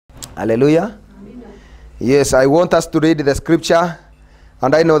Hallelujah. Amen. Yes, I want us to read the scripture,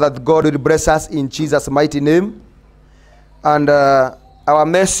 and I know that God will bless us in Jesus' mighty name. And our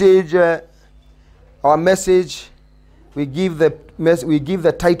message, we give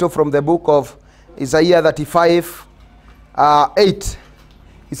the title from the book of Isaiah 35, 8.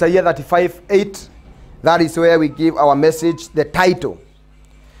 Isaiah 35, 8. That is where we give our message, the title.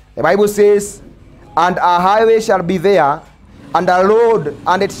 The Bible says, "And a highway shall be there, and a road,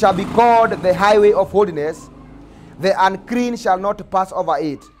 and it shall be called the highway of holiness. The unclean shall not pass over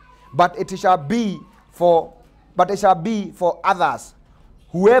it, but it shall be for others.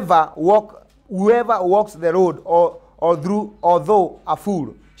 Whoever walks the road, although a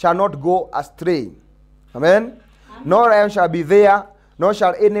fool, shall not go astray." Amen. "No lion shall be there, nor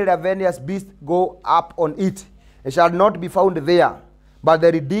shall any ravenous beast go up on it. It shall not be found there, but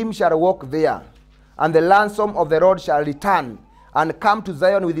the redeemed shall walk there. And the ransom of the Lord shall return, and come to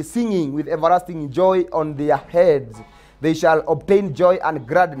Zion with singing, with everlasting joy on their heads. They shall obtain joy and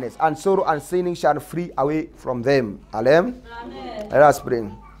gladness, and sorrow and sinning shall flee away from them." Amen. Amen. Let us pray.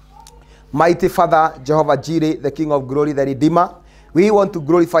 Mighty Father, Jehovah Jireh, the King of glory, the Redeemer, we want to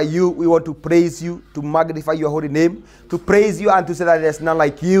glorify you. We want to praise you, to magnify your holy name, to praise you and to say that there's none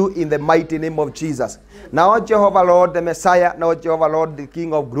like you in the mighty name of Jesus. Now, Jehovah Lord, the Messiah, now Jehovah Lord, the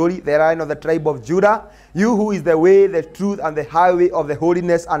King of glory, the Lion of the tribe of Judah, you who is the way, the truth, and the highway of the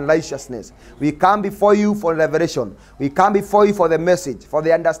holiness and righteousness. We come before you for revelation. We come before you for the message, for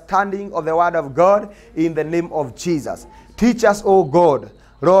the understanding of the word of God in the name of Jesus. Teach us, O God.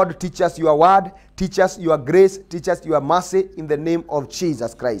 Lord, teach us your word, teach us your grace, teach us your mercy in the name of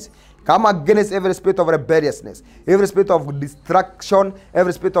Jesus Christ. Come against every spirit of rebelliousness, every spirit of distraction,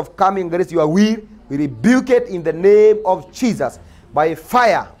 every spirit of coming against your will. We rebuke it in the name of Jesus, by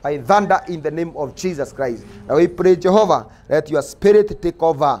fire, by thunder, in the name of Jesus Christ. Now we pray, Jehovah, let your spirit take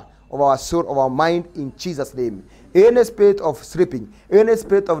over of our soul, of our mind, in Jesus' name. Any spirit of sleeping, any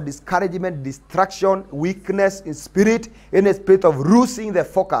spirit of discouragement, distraction, weakness in spirit, any spirit of losing the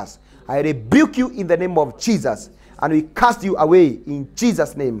focus, I rebuke you in the name of Jesus, and we cast you away in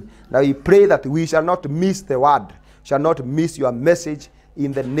Jesus' name. Now we pray that we shall not miss the word, shall not miss your message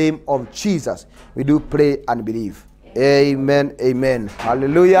in the name of Jesus. We do pray and believe. Amen. Amen.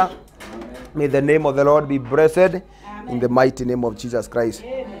 Hallelujah. Amen. May the name of the Lord be blessed. Amen. In the mighty name of Jesus Christ.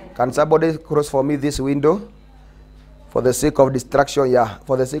 Amen. Can somebody close for me this window? For the sake of distraction, yeah.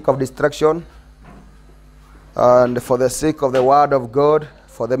 For the sake of distraction, and for the sake of the word of God,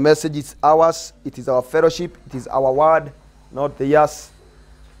 for the message is ours, it is our fellowship, it is our word, not theirs.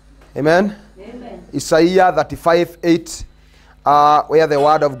 Amen? Amen. Isaiah 35, 8, where the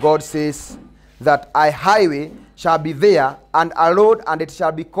word of God says that a highway shall be there, and a road, and it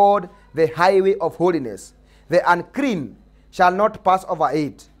shall be called the highway of holiness. The unclean shall not pass over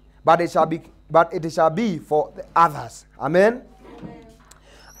it, but it shall be for the others. Amen.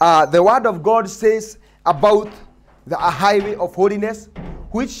 The word of God says about a highway of holiness,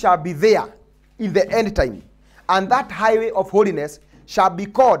 which shall be there in the end time. And that highway of holiness shall be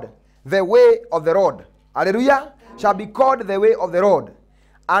called the way of the Lord. Hallelujah. Shall be called the way of the Lord.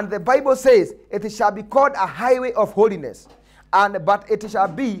 And the Bible says it shall be called a highway of holiness, but it shall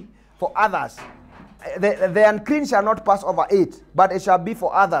be for others. The unclean shall not pass over it, but it shall be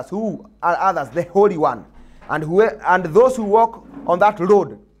for others. Who are others? The Holy One. And those who walk on that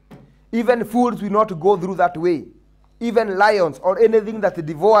road, even fools will not go through that way. Even lions or anything that is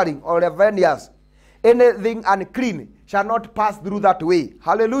devouring or ravenous, anything unclean shall not pass through that way.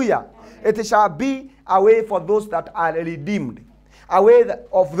 Hallelujah. It shall be a way for those that are redeemed, a way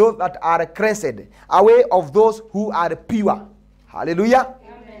of those that are cleansed, a way of those who are pure. Hallelujah.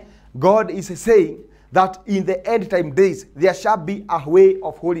 Amen. God is saying that in the end time days, there shall be a way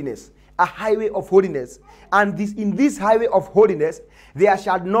of holiness, a highway of holiness. And in this highway of holiness, there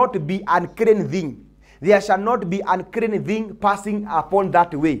shall not be unclean thing. There shall not be unclean thing passing upon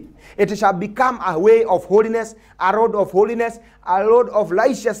that way. It shall become a way of holiness, a road of holiness, a road of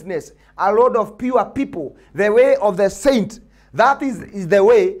righteousness, a road of pure people, the way of the saint. That is the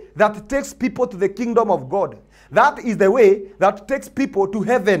way that takes people to the kingdom of God. That is the way that takes people to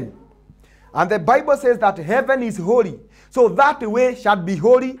heaven. And the Bible says that heaven is holy. So that way shall be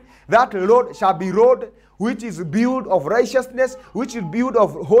holy. That road shall be road which is built of righteousness, which is built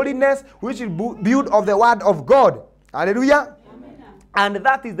of holiness, which is built of the word of God. Hallelujah. Amen. And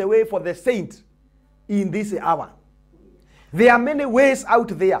that is the way for the saint in this hour. There are many ways out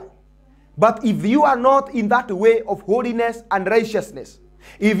there. But if you are not in that way of holiness and righteousness,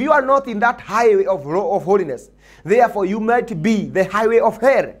 if you are not in that highway of holiness, therefore you might be the highway of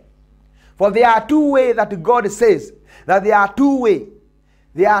hell. For there are two ways that God says, that there are two ways.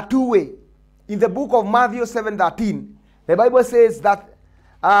 There are two ways. In the book of Matthew 7:13, the Bible says that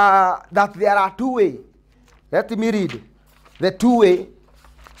there are two ways. Let me read the two ways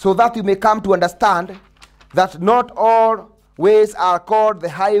so that you may come to understand that not all ways are called the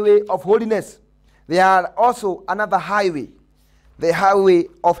highway of holiness. There are also another highway, the highway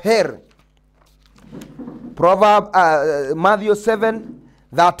of hell. Matthew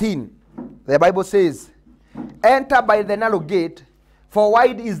 7:13, the Bible says, enter by the narrow gate, for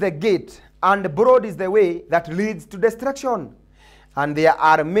wide is the gate, and broad is the way that leads to destruction, and there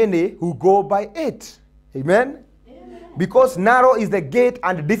are many who go by it. Amen? Amen. Because narrow is the gate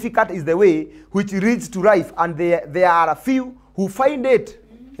and difficult is the way which leads to life, and there are a few who find it.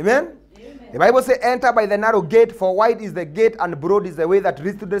 Amen? Amen. The Bible says, enter by the narrow gate, for wide is the gate and broad is the way that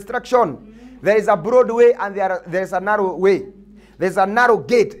leads to destruction. There is a broad way and there is a narrow way. There's a narrow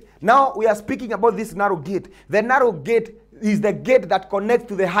gate. Now we are speaking about this narrow gate. The narrow gate is the gate that connects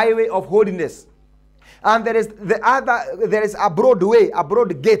to the highway of holiness. And there is a broad way, a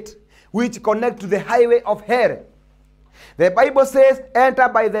broad gate, which connects to the highway of hell. The Bible says, enter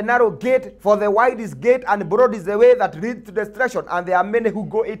by the narrow gate, for the wide is gate and broad is the way that leads to destruction, and there are many who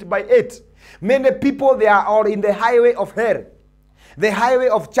go it by it. Many people, they are all in the highway of hell. The highway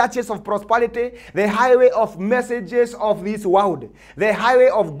of churches of prosperity, the highway of messages of this world, the highway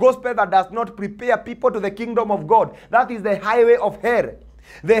of gospel that does not prepare people to the kingdom of God. That is the highway of hell.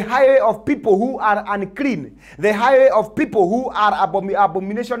 The highway of people who are unclean. The highway of people who are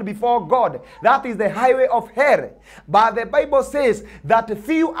abomination before God. That is the highway of hell. But the Bible says that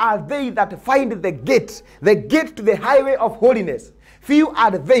few are they that find the gate to the highway of holiness. Few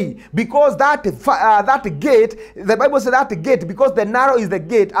are they, because that gate, the Bible says that gate, because the narrow is the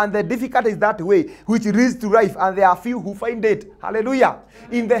gate and the difficult is that way which leads to life, and there are few who find it. Hallelujah.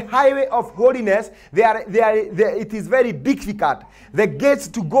 In the highway of holiness, it is very difficult. The gates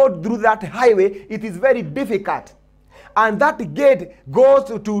to go through that highway, it is very difficult. And that gate goes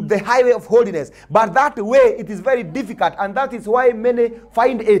to the highway of holiness. But that way, it is very difficult, and that is why many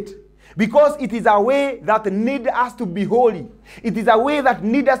find it. Because it is a way that needs us to be holy. It is a way that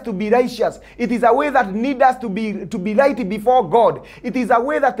needs us to be righteous. It is a way that needs us to be right before God. It is a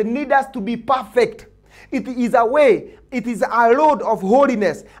way that needs us to be perfect. It is a way, it is a road of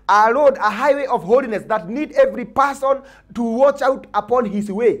holiness, a highway of holiness that needs every person to watch out upon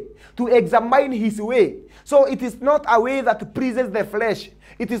his way, to examine his way. So it is not a way that pleases the flesh.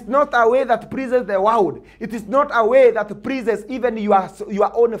 It is not a way that pleases the world. It is not a way that pleases even your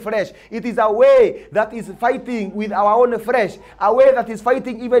own flesh. It is a way that is fighting with our own flesh. A way that is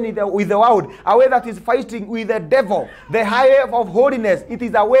fighting even with the world. A way that is fighting with the devil. The highway of holiness. It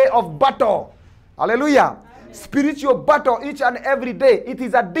is a way of battle. Hallelujah. Spiritual battle each and every day. It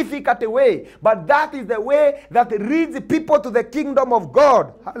is a difficult way, but that is the way that leads people to the kingdom of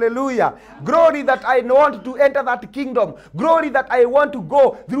God. Hallelujah. Glory that I want to enter that kingdom. Glory that I want to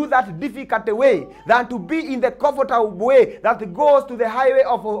go through that difficult way than to be in the comfortable way that goes to the highway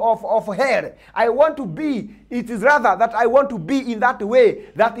of hell. I want to be, it is rather that I want to be in that way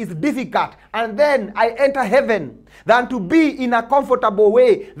that is difficult, and then I enter heaven, than to be in a comfortable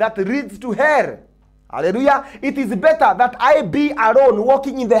way that leads to hell. Hallelujah. It is better that I be alone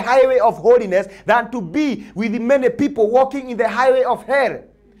walking in the highway of holiness than to be with many people walking in the highway of hell.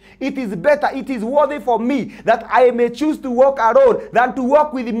 It is better, it is worthy for me that I may choose to walk alone than to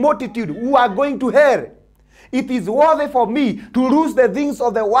walk with the multitude who are going to hell. It is worthy for me to lose the things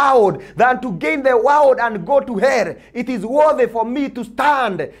of the world than to gain the world and go to hell. It is worthy for me to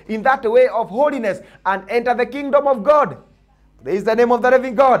stand in that way of holiness and enter the kingdom of God. Praise the name of the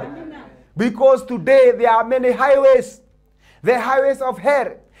living God. Amen. Because today there are many highways. The highways of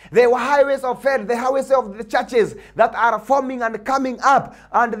hell. The highways of hell. The highways of the churches that are forming and coming up.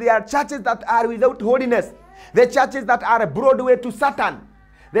 And there are churches that are without holiness. The churches that are a broad way to Satan.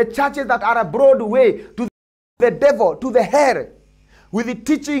 The churches that are a broad way to the devil, to the hell. With the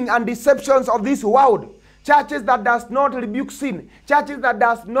teaching and deceptions of this world. Churches that does not rebuke sin. Churches that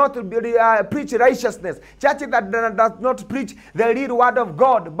does not preach righteousness. Churches that does not preach the real word of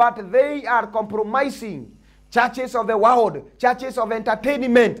God. But they are compromising. Churches of the world. Churches of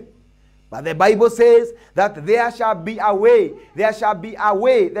entertainment. But the Bible says that there shall be a way. There shall be a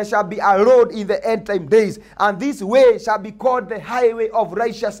way. There shall be a road in the end time days. And this way shall be called the highway of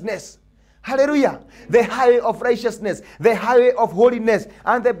righteousness. Hallelujah. The highway of righteousness, the highway of holiness.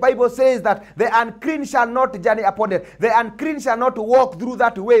 And the Bible says that the unclean shall not journey upon it. The unclean shall not walk through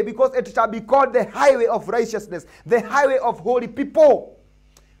that way, because it shall be called the highway of righteousness, the highway of holy people.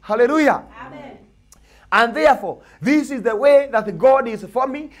 Hallelujah. Amen. And therefore, this is the way that God is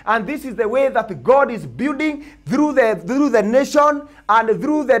forming, and this is the way that God is building through the nation and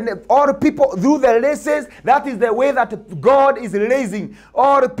through all people, through the races. That is the way that God is raising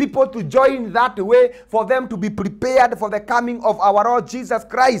all people to join that way, for them to be prepared for the coming of our Lord Jesus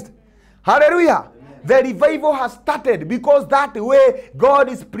Christ. Hallelujah. The revival has started because that way God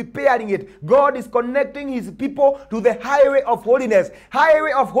is preparing it. God is connecting his people to the highway of holiness.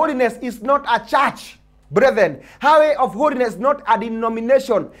 Highway of holiness is not a church, brethren. Highway of holiness is not a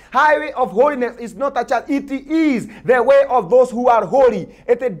denomination. Highway of holiness is not a church. It is the way of those who are holy.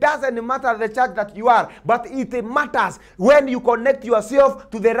 It doesn't matter the church that you are, but it matters when you connect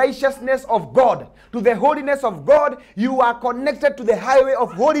yourself to the righteousness of God, to the holiness of God. You are connected to the highway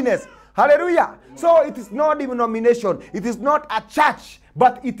of holiness. Hallelujah. So it is not denomination. It is not a church,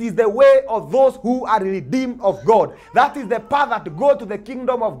 but it is the way of those who are redeemed of God. That is the path that go to the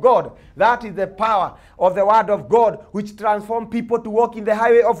kingdom of God. That is the power of the word of God, which transforms people to walk in the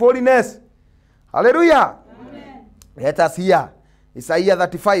highway of holiness. Hallelujah. Amen. Let us hear Isaiah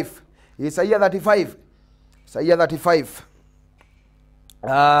 35. Isaiah 35. Isaiah 35.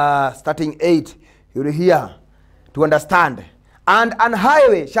 Starting 8. You will hear to understand. And an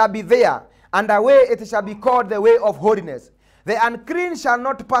highway shall be there, and a way it shall be called the way of holiness. The unclean shall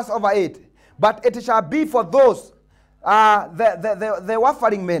not pass over it, but it shall be for those, the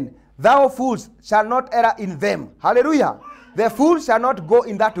waffling men. Thou fools shall not err in them. Hallelujah. The fool shall not go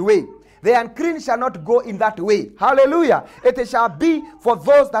in that way. The unclean shall not go in that way. Hallelujah. It shall be for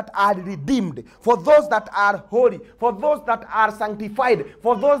those that are redeemed, for those that are holy, for those that are sanctified,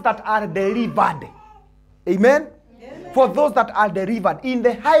 for those that are delivered. Amen. For those that are delivered. In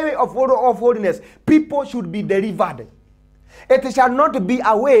the highway of holiness, people should be delivered. It shall not be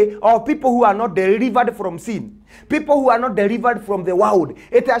a way of people who are not delivered from sin, people who are not delivered from the world.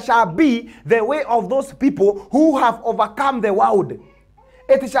 It shall be the way of those people who have overcome the world.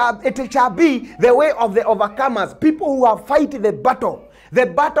 It shall be the way of the overcomers, people who have fight the battle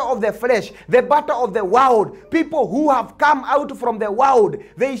of the flesh, the battle of the world, people who have come out from the world.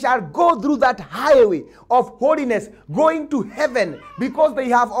 They shall go through that highway of holiness, going to heaven, because they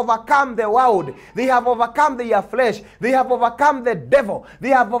have overcome the world. They have overcome their flesh. They have overcome the devil. They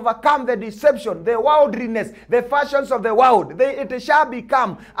have overcome the deception, the worldliness, the fashions of the world. It shall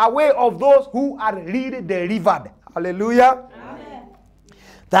become a way of those who are really delivered. Hallelujah.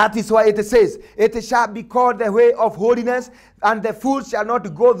 That is why it says, it shall be called the way of holiness, and the fool shall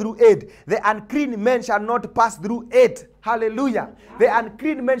not go through it. The unclean men shall not pass through it. Hallelujah. The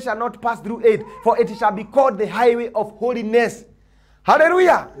unclean men shall not pass through it, for it shall be called the highway of holiness.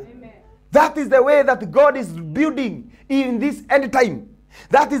 Hallelujah. Amen. That is the way that God is building in this end time.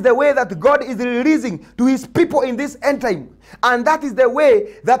 That is the way that God is releasing to his people in this end time. And that is the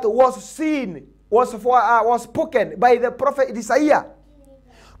way that was seen, was spoken by the prophet Isaiah.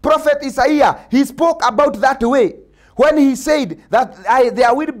 Prophet Isaiah, he spoke about that way when he said that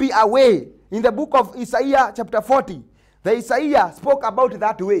there will be a way. In the book of Isaiah chapter 40, the Isaiah spoke about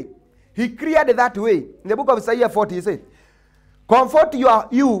that way. He created that way. In the book of Isaiah 40, he said, comfort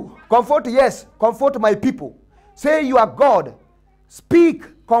comfort my people. Say you are God.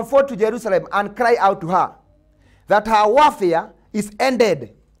 Speak comfort to Jerusalem and cry out to her, that her warfare is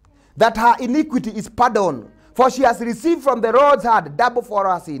ended, that her iniquity is pardoned. For she has received from the Lord's hand double for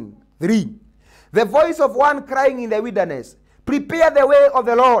her sin. 3. The voice of one crying in the wilderness, prepare the way of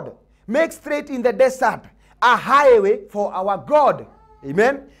the Lord, make straight in the desert a highway for our God.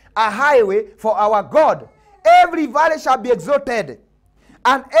 Amen. A highway for our God. Every valley shall be exalted,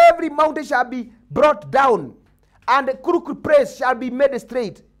 and every mountain shall be brought down, and the crooked place shall be made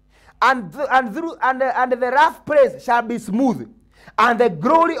straight, and the rough place shall be smooth. And the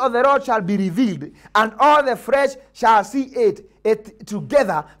glory of the Lord shall be revealed, and all the flesh shall see it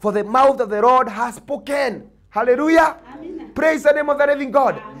together, for the mouth of the Lord has spoken. Hallelujah. Amen. Praise the name of the living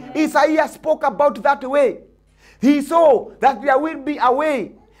God. Amen. Isaiah spoke about that way. He saw that there will be a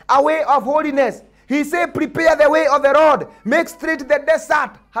way of holiness. He said, prepare the way of the Lord, make straight the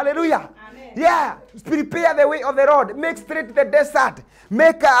desert. Hallelujah. Amen. Yeah, prepare the way of the Lord, make straight the desert,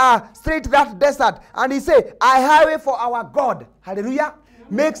 make straight that desert. And he said, a highway for our God. Hallelujah.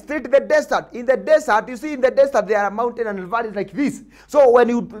 Make straight the desert. In the desert, you see, in the desert there are mountains and valleys like this. So when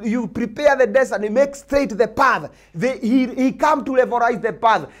you prepare the desert, you make straight the path. He come to levelize the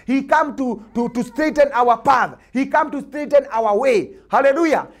path. He come to straighten our path. He come to straighten our way.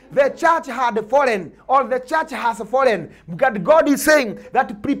 Hallelujah. The church had fallen, or the church has fallen. But God is saying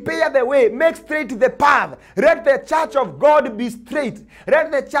that prepare the way, make straight the path. Let the church of God be straight. Let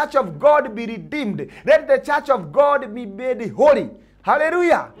the church of God be redeemed. Let the church of God be made holy.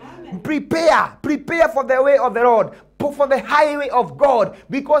 Hallelujah. Amen. Prepare for the way of the Lord, for the highway of God,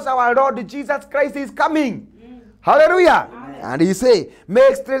 because our Lord Jesus Christ is coming. Hallelujah. Amen. And he say,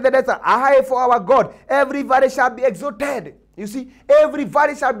 make straight the desert, a highway for our God. Every valley shall be exalted. You see, every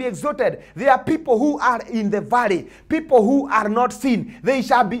valley shall be exalted. There are people who are in the valley, people who are not seen. They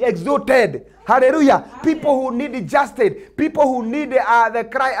shall be exalted. Hallelujah. Amen. People who need justice, people who need the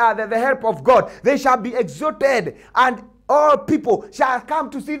help of God, they shall be exalted. And all people shall come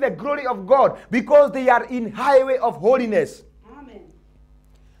to see the glory of God, because they are in highway of holiness. Amen.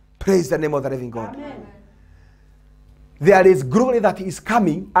 Praise the name of the living God. Amen. There is glory that is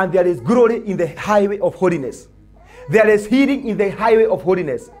coming, and there is glory in the highway of holiness. There is healing in the highway of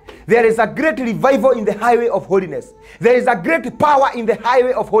holiness. There is a great revival in the highway of holiness. There is a great power in the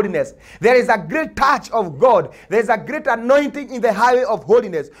highway of holiness. There is a great touch of God. There is a great anointing in the highway of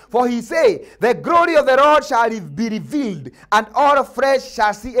holiness. For he say, the glory of the Lord shall be revealed, and all flesh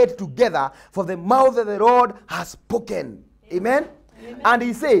shall see it together, for the mouth of the Lord has spoken. Amen. Amen. And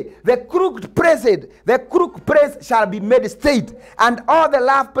he say, the crooked place shall be made straight, and all the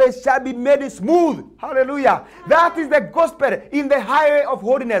rough place shall be made smooth. Hallelujah. That is the gospel in the highway of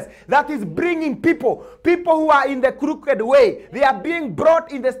holiness. That is bringing people who are in the crooked way, they are being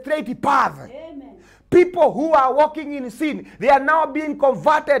brought in the straight path. Amen. People who are walking in sin, they are now being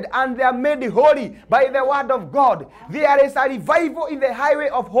converted, and they are made holy by the word of God. There is a revival in the highway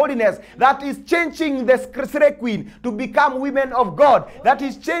of holiness that is changing the slave queen to become women of God. That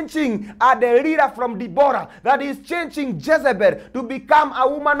is changing the leader from Deborah. That is changing Jezebel to become a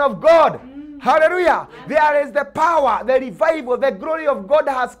woman of God. Hallelujah. There is the power, the revival, the glory of God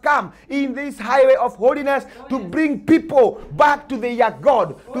has come in this highway of holiness to bring people back to their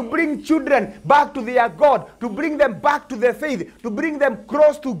God, to bring children back to their God, to bring them back to their faith, to bring them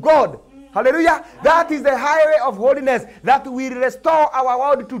close to God. Hallelujah. That is the highway of holiness that will restore our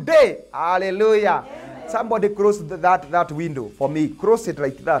world today. Hallelujah. Somebody close that window for me. Close it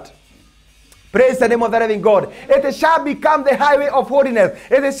like that. Praise the name of the living God. It shall become the highway of holiness.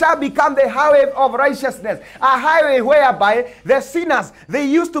 It shall become the highway of righteousness. A highway whereby the sinners, they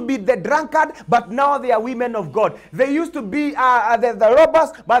used to be the drunkard, but now they are women of God. They used to be the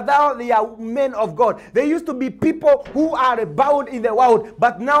robbers, but now they are men of God. They used to be people who are bound in the world,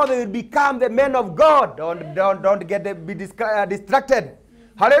 but now they will become the men of God. Don't be distracted.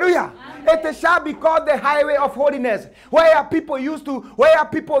 Hallelujah. Amen. It shall be called the highway of holiness, where people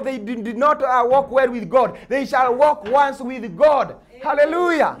they did not walk well with God, they shall walk once with God. Amen.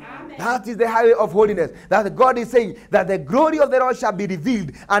 Hallelujah. Amen. That is the highway of holiness. That God is saying that the glory of the Lord shall be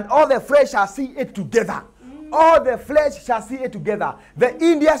revealed, and all the flesh shall see it together. All the flesh shall see it together. The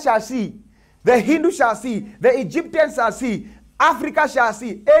Indians shall see, the Hindus shall see, the Egyptians shall see, Africa shall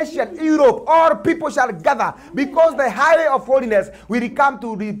see, Asia, Europe, all people shall gather, because the highway of holiness will come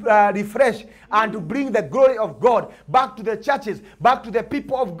to refresh and to bring the glory of God back to the churches, back to the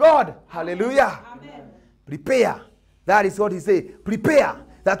people of God. Hallelujah. Amen. Prepare. That is what he says. Prepare.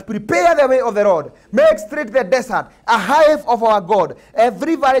 Prepare the way of the Lord. Make straight the desert, a highway of our God.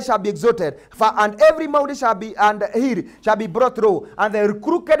 Every valley shall be exalted, and every mountain shall be, and hill shall be brought low, and the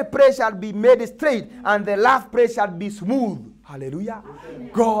crooked place shall be made straight, and the rough place shall be smooth. Hallelujah. Amen.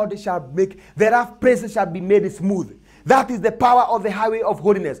 God shall make the rough places shall be made smooth. That is the power of the highway of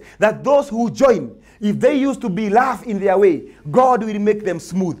holiness. That those who join, if they used to be rough in their way, God will make them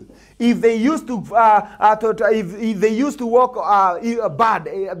smooth. If they used to if they used to walk bad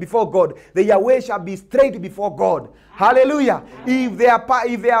before God, their way shall be straight before God. Hallelujah. If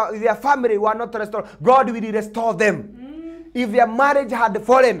their family were not restored, God will restore them. If their marriage had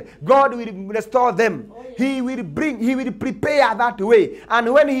fallen, God will restore them. He will prepare that way.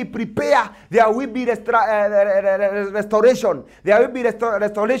 And when he prepare, there will be restoration. There will be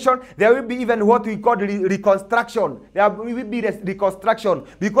restoration. There will be even what we call reconstruction. There will be reconstruction.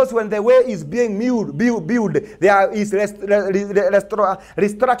 Because when the way is being built, there is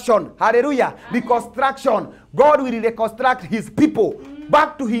restruction. Hallelujah. Reconstruction. God will reconstruct his people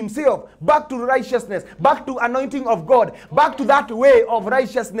back to himself, back to righteousness, back to anointing of God, back to that way of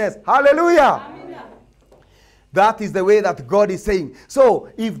righteousness. Hallelujah. Amen. That is the way that God is saying. So,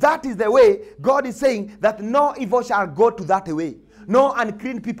 if that is the way, God is saying that no evil shall go to that way. No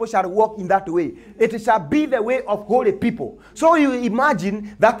unclean people shall walk in that way. It shall be the way of holy people. So you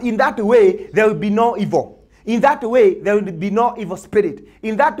imagine that in that way, there will be no evil. In that way, there will be no evil spirit.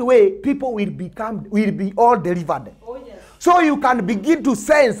 In that way, people will be all delivered. Oh, yes. So you can begin to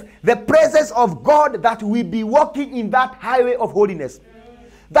sense the presence of God that will be walking in that highway of holiness.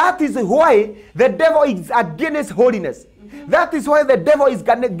 That is why the devil is against holiness. That is why the devil is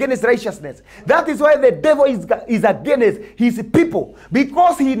against righteousness. That is why the devil is against his people.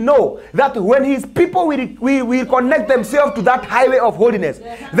 Because he knows that when his people will connect themselves to that highway of holiness,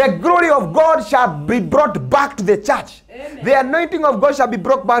 the glory of God shall be brought back to the church. Amen. The anointing of God shall be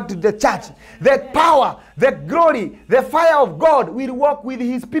brought back to the church. The power, the glory, the fire of God will walk with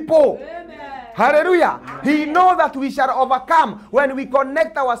his people. Amen. Hallelujah. Amen. He knows that we shall overcome when we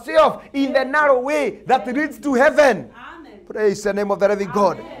connect ourselves in the narrow way that leads to heaven. Amen. Praise the name of the living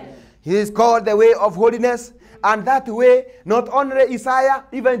God. Amen. He is called the way of holiness. And that way, not only Isaiah,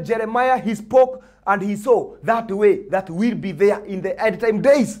 even Jeremiah, he spoke and he saw that way that will be there in the end time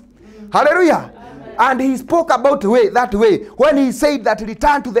days. Hallelujah. Amen. And he spoke about that way. When he said that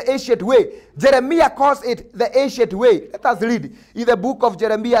return to the ancient way, Jeremiah calls it the ancient way. Let us read in the book of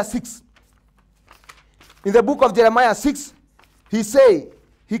Jeremiah 6. In the book of Jeremiah 6,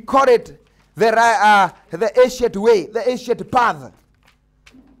 he called it the ancient way, the ancient path.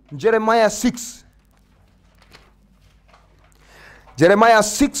 Jeremiah 6. Jeremiah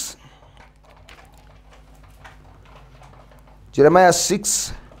 6. Jeremiah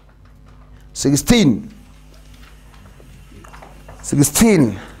 6. 16.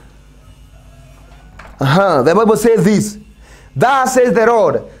 16. The Bible says this. Thus says the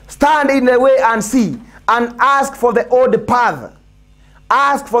Lord, stand in the way and see, and ask for the old path.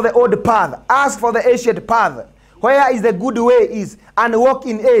 Ask for the old path. Ask for the ancient path. Where is the good way is, and walk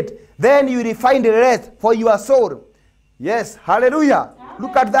in it. Then you will find rest for your soul. Yes, hallelujah. Amen.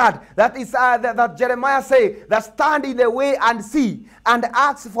 Look at that. That is that Jeremiah say, that stand in the way and see, and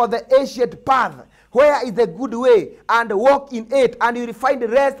ask for the ancient path. Where is the good way, and walk in it, and you will find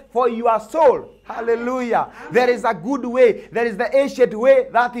rest for your soul. Hallelujah. Amen. There is a good way. There is the ancient way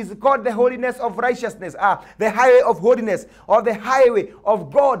that is called the holiness of righteousness. The highway of holiness, or the highway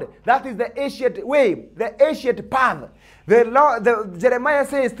of God. That is the ancient way, the ancient path. Jeremiah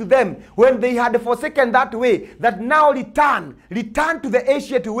says to them, when they had forsaken that way, that now return to the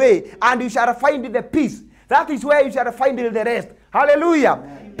ancient way, and you shall find the peace. That is where you shall find the rest. Hallelujah.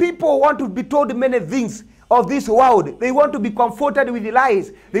 Amen. People want to be told many things of this world. They want to be comforted with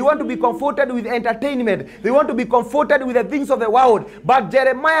lies. They want to be comforted with entertainment. They want to be comforted with the things of the world. But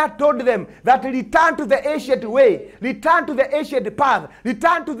Jeremiah told them that return to the ancient way. Return to the ancient path.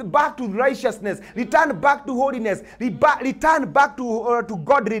 Return back to righteousness. Return back to holiness. Return back to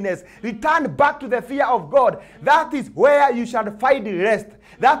godliness. Return back to the fear of God. That is where you shall find rest.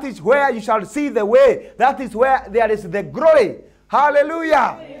 That is where you shall see the way. That is where there is the glory.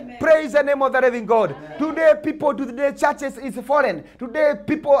 Hallelujah. Amen. Praise the name of the living God. Amen. Today churches is foreign. Today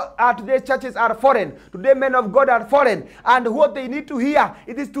churches are foreign. Today men of God are foreign. And what they need to hear,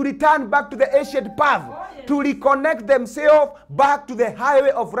 it is to return back to the ancient path. To reconnect themselves back to the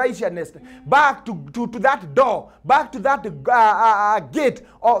highway of righteousness. Back to that door. Back to that gate,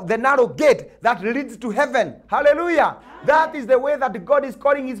 or the narrow gate that leads to heaven. Hallelujah. Amen. That is the way that God is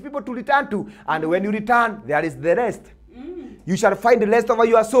calling his people to return to. And when you return, there is the rest. You shall find the rest over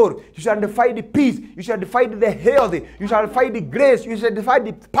your soul. You shall find the peace. You shall find the health. You shall find the grace. You shall find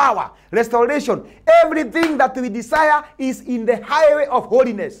the power, restoration. Everything that we desire is in the highway of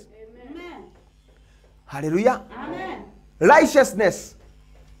holiness. Amen. Hallelujah. Amen. Righteousness.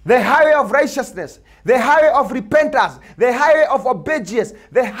 The highway of righteousness. The highway of repentance. The highway of obedience.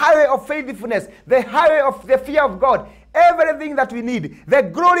 The highway of faithfulness. The highway of the fear of God. Everything that we need. The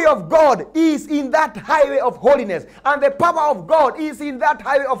glory of God is in that highway of holiness. And the power of God is in that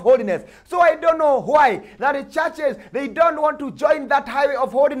highway of holiness. So I don't know why that the churches, they don't want to join that highway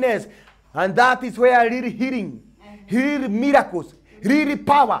of holiness. And that is where real healing, real miracles, real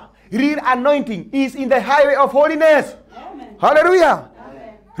power, real anointing is in the highway of holiness. Amen. Hallelujah.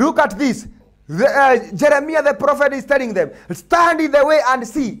 Amen. Look at this. Jeremiah the prophet is telling them, stand in the way and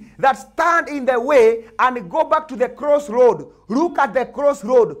see. That stand in the way and go back to the crossroad. Look at the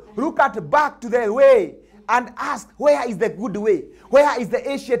crossroad. Look back to the way and ask, where is the good way? Where is the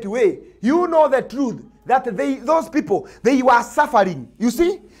ancient way? You know the truth that those people, they were suffering. You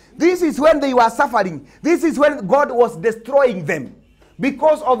see, this is when they were suffering. This is when God was destroying them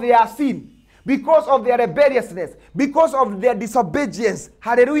because of their sin. Because of their rebelliousness, because of their disobedience.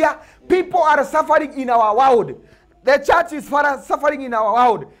 Hallelujah. People are suffering in our world. The church is suffering in our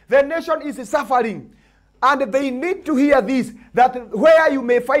world. The nation is suffering. And they need to hear this, that where you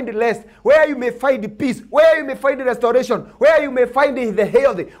may find rest, where you may find peace, where you may find restoration, where you may find the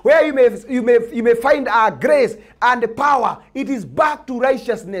health, where you may find grace and power, it is back to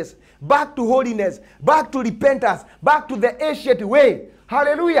righteousness, back to holiness, back to repentance, back to the ancient way.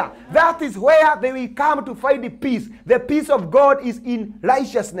 Hallelujah. That is where they will come to find the peace. The peace of God is in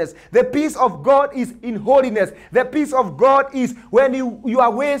righteousness. The peace of God is in holiness. The peace of God is when your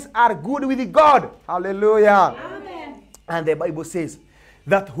ways are good with God. Hallelujah. Amen. And the Bible says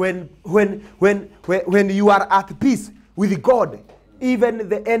that when you are at peace with God, even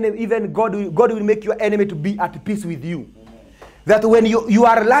the enemy, even God will make your enemy to be at peace with you. That when you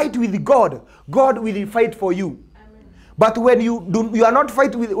are right with God, God will fight for you. But when you are not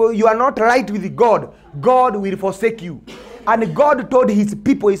right with God, God will forsake you. And God told his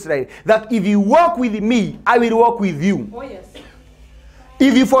people Israel that if you walk with me, I will walk with you. Oh, yes.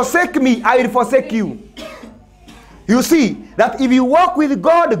 If you forsake me, I will forsake you. You see that if you walk with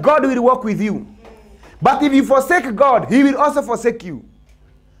God, God will walk with you. But if you forsake God, he will also forsake you.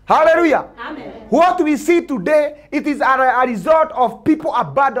 Hallelujah. Amen. What we see today, it is a result of people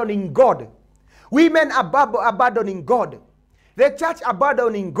abandoning God. Women abandoning God. The church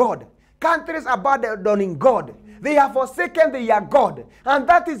abandoning God. Countries abandoning God. They have forsaken their God. And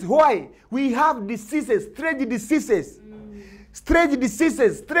that is why we have diseases, strange diseases. Strange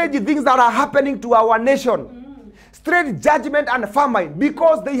diseases, strange things that are happening to our nation. Strange judgment and famine.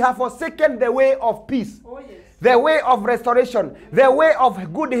 Because they have forsaken the way of peace. Oh, yes. The way of restoration. The way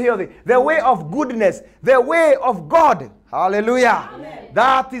of good health. The way of goodness. The way of God. Hallelujah. Amen.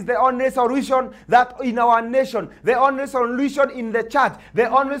 That is the only solution that in our nation, the only solution in the church, the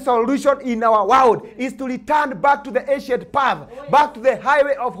only solution in our world is to return back to the ancient path, back to the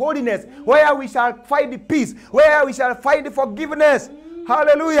highway of holiness, where we shall find peace, where we shall find forgiveness.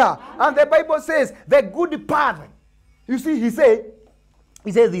 Hallelujah. And the Bible says the good path. You see, he says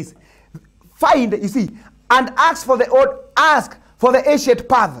this. Find, you see, and ask for the ancient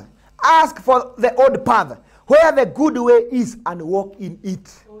path. Ask for the old path, where the good way is, and walk in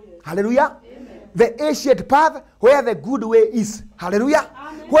it. Oh, yes. Hallelujah. Amen. The ancient path, where the good way is. Hallelujah.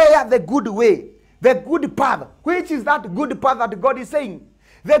 Amen. Where the good way, the good path. Which is that good path that God is saying?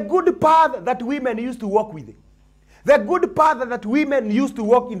 The good path that women used to walk with. The good path that women used to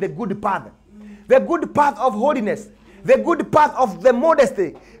walk in, the good path. The good path of holiness. The good path of the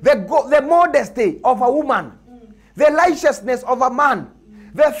modesty. The modesty of a woman. The righteousness of a man.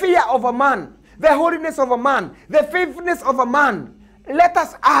 The fear of a man. The holiness of a man, the faithfulness of a man. Let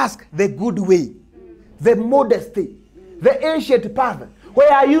us ask the good way, the modesty, the ancient path,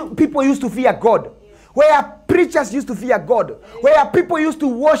 where people used to fear God, where preachers used to fear God, where people used to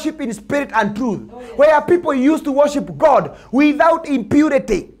worship in spirit and truth, where people used to worship God without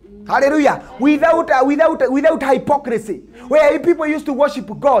impurity. Hallelujah. Without hypocrisy. Where people used to worship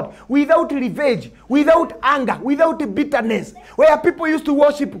God without revenge, without anger, without bitterness. Where people used to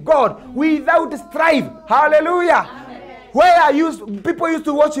worship God without strife. Hallelujah. Amen. Where people used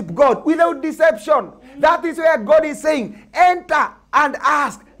to worship God without deception. That is where God is saying, enter and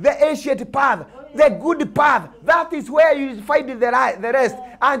ask the ancient path, the good path. That is where you find the rest.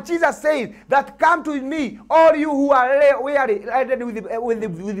 And Jesus said that come to me, all you who are weary, laden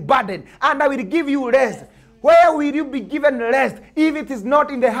with burden, and I will give you rest. Where will you be given rest if it is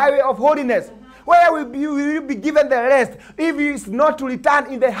not in the highway of holiness? Where will you be given the rest if it is not to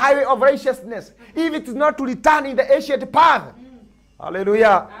return in the highway of righteousness? If it is not to return in the ancient path?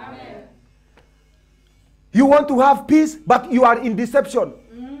 Hallelujah. Amen. You want to have peace, but you are in deception.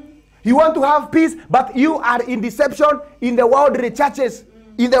 You want to have peace, but you are in deception in the worldly churches,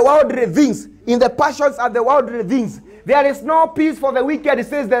 in the worldly things, in the passions and the worldly things. There is no peace for the wicked,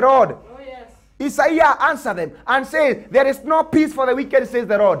 says the Lord. Oh, yes. Isaiah answered them and said, there is no peace for the wicked, says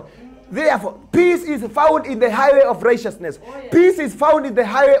the Lord. Therefore, peace is found in the highway of righteousness. Oh, yes. Peace is found in the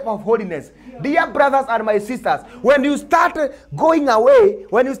highway of holiness. Dear brothers and my sisters, when you start going away,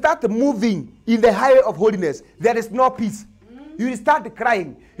 when you start moving in the highway of holiness, there is no peace. You will start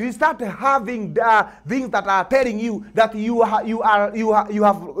crying. You will start having things that are telling you that you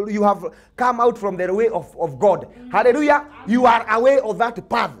have come out from the way of God. Hallelujah. You are away of that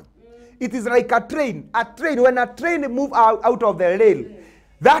path. It is like a train. When a train moves out of the rail,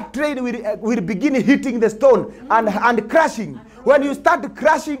 that train will begin hitting the stone and crashing. When you start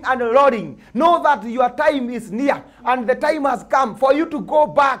crashing and rolling, know that your time is near and the time has come for you to go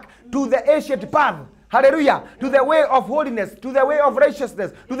back to the ancient path. Hallelujah. To the way of holiness, to the way of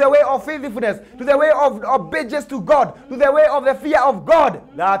righteousness, to the way of faithfulness, to the way of obedience to God, to the way of the fear of God.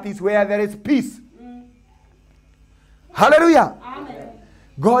 That is where there is peace. Hallelujah. Amen.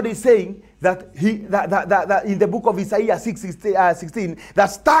 God is saying that that in the book of Isaiah 6:16, that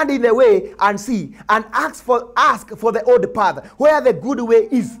stand in the way and see and ask for the old path, where the good way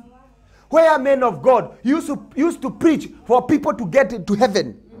is. Where men of God used to preach for people to get to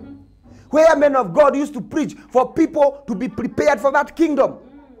heaven. where men of God used to preach for people to be prepared for that kingdom.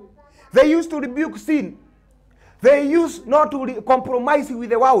 They used to rebuke sin. They used not to compromise with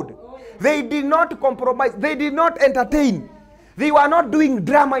the world. They did not compromise. They did not entertain. They were not doing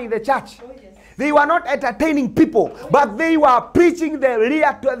drama in the church. They were not entertaining people, but they were preaching the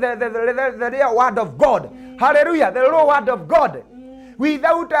real word of God. Hallelujah, the real word of God.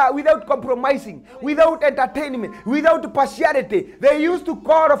 Without compromising, without entertainment, without partiality. They used to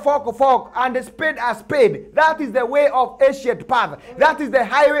call a fork and a spade a spade. That is the way of ancient path. That is the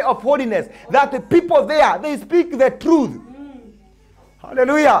highway of holiness. That the people there, they speak the truth.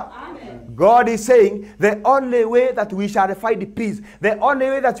 Hallelujah. Amen. God is saying the only way that we shall find peace, the only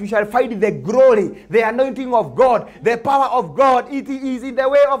way that we shall find the glory, the anointing of God, the power of God, it is in the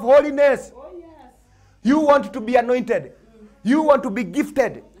way of holiness. Oh, yes. You want to be anointed. You want to be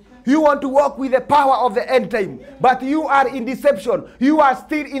gifted. You want to walk with the power of the end time. But you are in deception. You are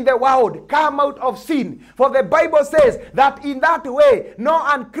still in the world. Come out of sin. For the Bible says that in that way, no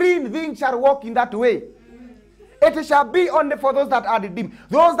unclean thing shall walk in that way. It shall be only for those that are redeemed,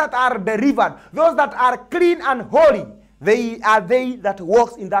 those that are delivered, those that are clean and holy. They are they that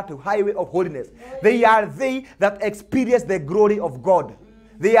walks in that highway of holiness. They are they that experience the glory of God.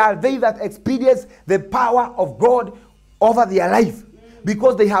 They are they that experience the power of God over their life,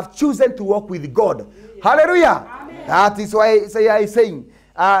 because they have chosen to walk with God. Hallelujah. Amen. That is why Isaiah is saying,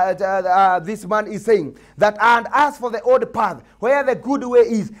 this man is saying that, and as for the old path where the good way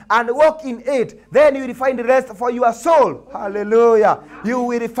is, and walk in it, then you will find rest for your soul. Hallelujah. You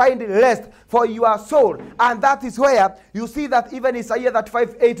will find rest for your soul. And that is where you see that even Isaiah that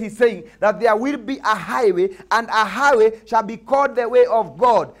 5:8 is saying that there will be a highway, and a highway shall be called the way of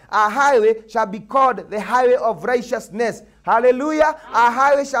God. A highway shall be called the highway of righteousness. Hallelujah. A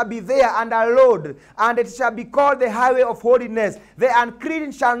highway shall be there, and a road, and it shall be called the highway of holiness. The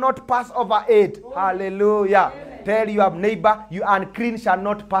unclean shall not pass over it. Hallelujah. Amen. Tell your neighbor, you unclean shall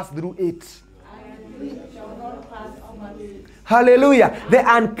not pass through it. Hallelujah. The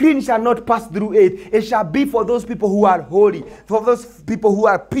unclean shall not pass through it. It shall be for those people who are holy, for those people who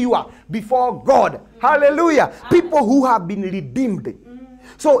are pure before God. Hallelujah. People who have been redeemed.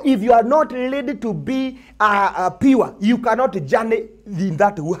 So if you are not ready to be pure, you cannot journey in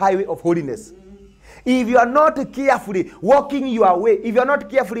that highway of holiness. If you are not carefully walking your way, if you are not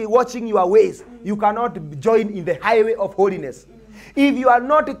carefully watching your ways, you cannot join in the highway of holiness. If you are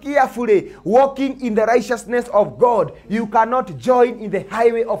not carefully walking in the righteousness of God, you cannot join in the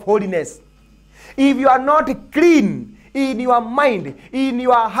highway of holiness. If you are not clean in your mind, in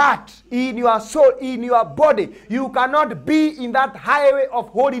your heart, in your soul, in your body, you cannot be in that highway of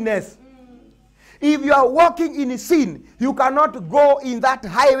holiness. If you are walking in sin, you cannot go in that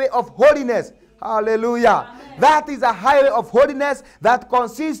highway of holiness. Hallelujah. Amen. That is a highway of holiness that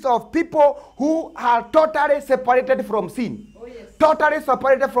consists of people who are totally separated from sin. Oh, yes. Totally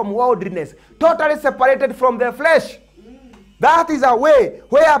separated from worldliness. Totally separated from the flesh. That is a way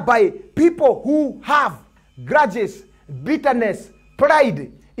whereby people who have grudges, bitterness,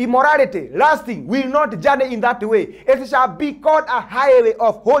 pride, immorality, lusting will not journey in that way. It shall be called a highway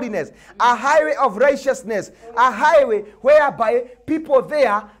of holiness, a highway of righteousness, a highway whereby people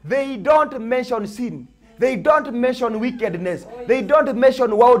there, they don't mention sin. They don't mention wickedness. They don't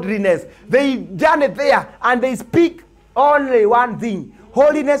mention worldliness. They journey there and they speak only one thing.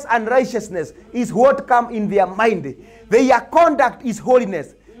 Holiness and righteousness is what come in their mind. Their conduct is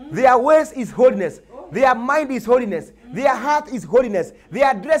holiness. Their ways is holiness. Their mind is holiness. Their heart is holiness.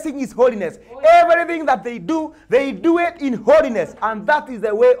 Their dressing is holiness. Everything that they do it in holiness. And that is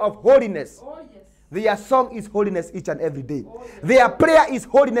the way of holiness. Their song is holiness each and every day. Their prayer is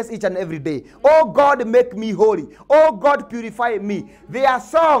holiness each and every day. Oh God, make me holy. Oh God, purify me. Their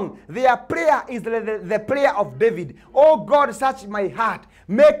song, their prayer is the prayer of David. Oh God, search my heart.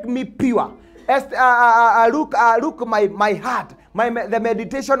 Make me pure. Look my heart. The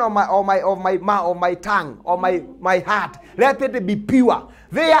meditation of my tongue, or my heart, let it be pure.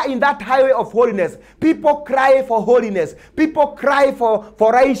 There in that highway of holiness, people cry for holiness. People cry for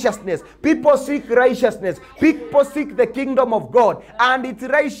righteousness. People seek righteousness. People seek the kingdom of God and its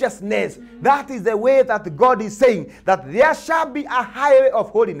righteousness. That is the way that God is saying that there shall be a highway of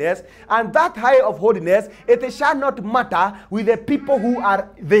holiness, and that highway of holiness, it shall not matter with the people who are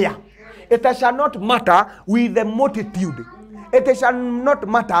there. It shall not matter with the multitude. It shall not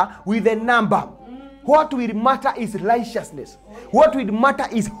matter with the number. What will matter is righteousness. What will matter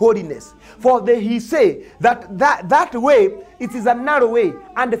is holiness. For he say that way, it is a narrow way,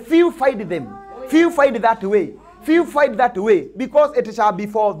 and few find them. Few find that way. Few find that way, because it shall be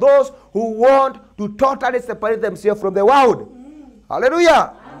for those who want to totally separate themselves from the world.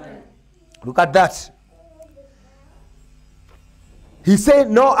 Hallelujah. Amen. Look at that. He said,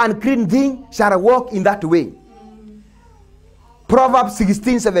 no unclean thing shall walk in that way. Proverbs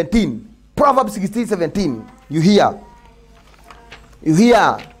 16:17. Proverbs 16:17. You hear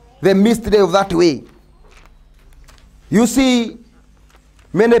the mystery of that way. You see,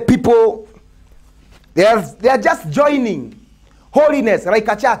 many people, they are just joining holiness like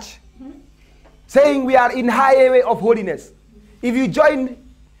a church, saying we are in highway of holiness. If you join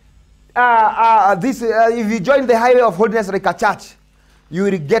if you join the highway of holiness like a church, you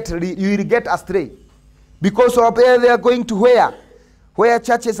will get astray, because of where they are going to where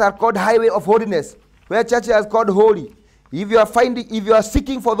churches are called highway of holiness, where churches are called holy. If you are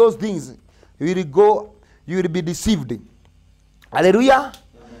seeking for those things, you will be deceived. Hallelujah.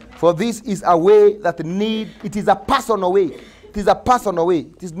 For this is a way it is a personal way. It is a personal way.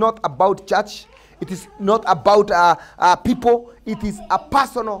 It is not about church. It is not about people. It is a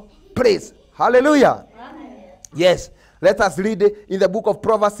personal place. Hallelujah. Amen. Yes. Let us read in the book of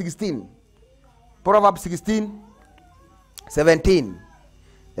Proverbs 16. Proverbs 16:17.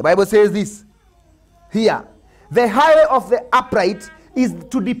 The Bible says this here. The highway of the upright is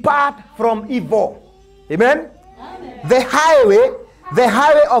to depart from evil. Amen? Amen. The highway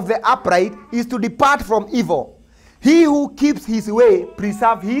of the upright is to depart from evil. He who keeps his way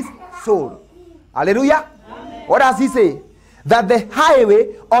preserves his soul. Hallelujah. Amen. What does he say? That the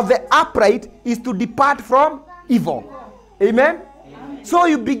highway of the upright is to depart from evil. Amen? Amen. So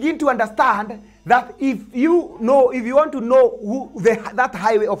you begin to understand that if you want to know that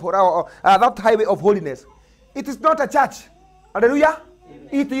highway of holiness, it is not a church. Hallelujah. Amen.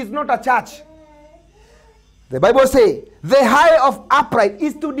 It is not a church. The Bible says the highway of upright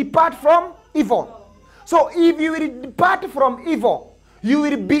is to depart from evil. So if you will depart from evil, you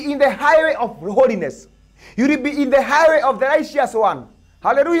will be in the highway of holiness. You will be in the highway of the righteous one.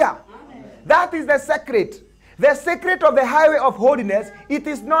 Hallelujah. Amen. That is the secret. The secret of the highway of holiness, it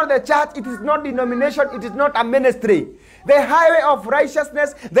is not the church, it is not denomination, it is not a ministry. The highway of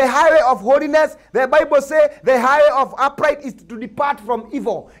righteousness, the highway of holiness, the Bible says the highway of upright is to depart from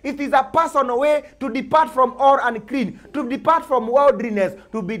evil. It is a personal way to depart from all unclean, to depart from worldliness,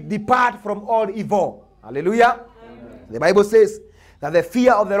 depart from all evil. Hallelujah. Amen. The Bible says that the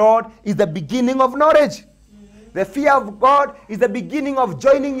fear of the Lord is the beginning of knowledge. The fear of God is the beginning of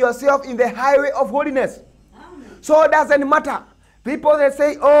joining yourself in the highway of holiness. So it doesn't matter. People, they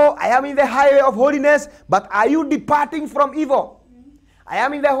say, oh, I am in the highway of holiness, but are you departing from evil? I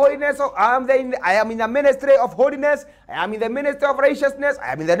am in the holiness of, I am in the ministry of holiness. I am in the ministry of righteousness.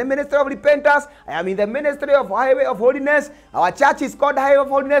 I am in the ministry of repentance. I am in the ministry of highway of holiness. Our church is called highway of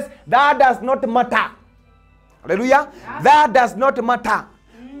holiness. That does not matter. Hallelujah. Yeah. That does not matter.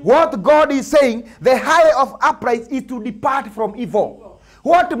 What God is saying, the highway of upright is to depart from evil.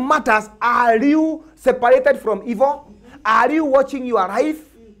 What matters, are you separated from evil? Are you watching your life?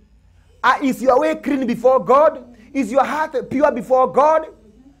 Is your way clean before God? Is your heart pure before God?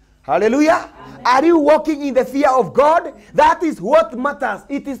 Hallelujah. Amen. Are you walking in the fear of God? That is what matters.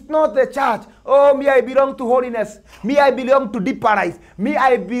 It is not the church. Oh, me, I belong to holiness. Me, I belong to deeper life. Me,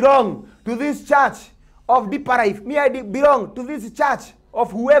 I belong to this church of deeper life. Me, I belong to this church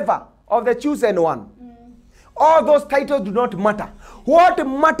of whoever, of the chosen one. All those titles do not matter. What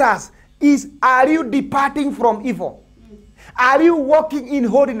matters is, are you departing from evil? Are you walking in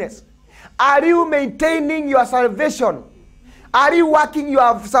holiness? Are you maintaining your salvation? Are you walking your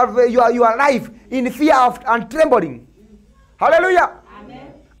life in fear and trembling? Hallelujah.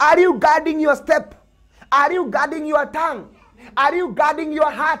 Amen. Are you guarding your step? Are you guarding your tongue? Are you guarding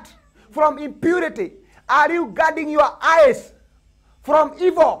your heart from impurity? Are you guarding your eyes from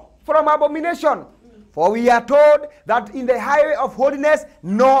evil, from abomination? For we are told that in the highway of holiness,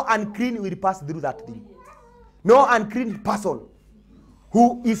 no unclean will pass through that thing. No unclean person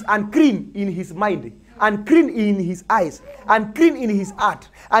who is unclean in his mind, unclean in his eyes, unclean in his heart,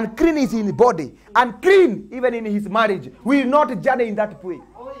 unclean in his body, unclean even in his marriage, will not journey in that way.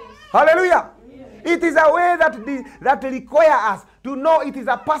 Oh, yes. Hallelujah. Yes. It is a way that requires us to know it is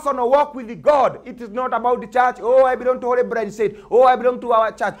a personal walk with God. It is not about the church. Oh, I belong to Holy Bride Saint. Oh, I belong to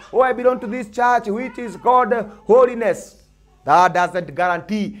our church. Oh, I belong to this church which is called holiness. That doesn't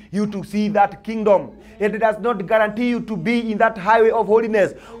guarantee you to see that kingdom. It does not guarantee you to be in that highway of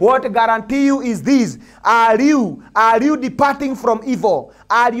holiness. What guarantee you is this: are you departing from evil?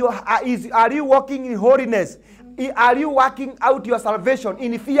 Are you walking in holiness? Are you working out your salvation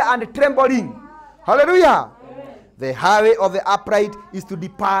in fear and trembling? Hallelujah. Amen. The highway of the upright is to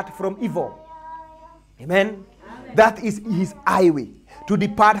depart from evil. Amen. Amen. That is his highway, to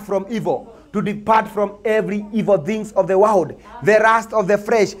depart from evil. to depart from every evil things of the world, the lust of the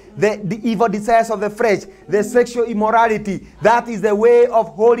flesh, the evil desires of the flesh, the sexual immorality. That is the way of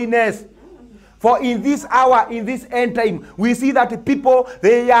holiness. For in this hour, in this end time, we see that people,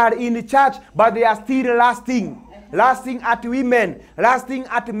 they are in the church, but they are still lusting at women, lusting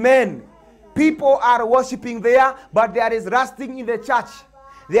at men. People are worshiping there, but there is lusting in the church.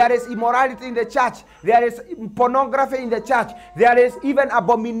 There is immorality in the church. There is pornography in the church. There is even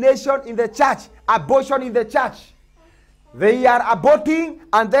abomination in the church, abortion in the church. They are aborting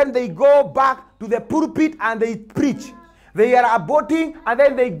and then they go back to the pulpit and they preach. They are aborting and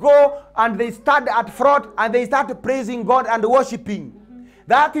then they go and they stand at front and they start praising God and worshiping.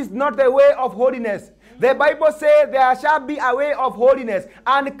 That is not the way of holiness. The Bible says there shall be a way of holiness,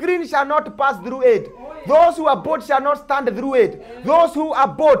 and clean shall not pass through it. Those who abort shall not stand through it. Those who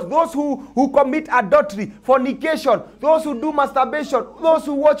abort, those who commit adultery, fornication, those who do masturbation, those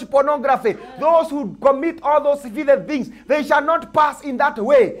who watch pornography, those who commit all those filthy things, they shall not pass in that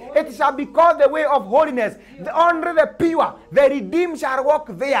way. It shall be called the way of holiness. Only the pure, the redeemed shall walk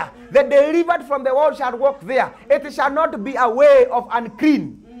there. The delivered from the world shall walk there. It shall not be a way of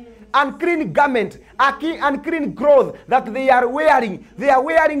unclean garment, unclean clothes that they are wearing. They are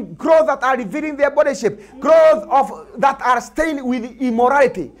wearing clothes that are revealing their body shape, clothes that are stained with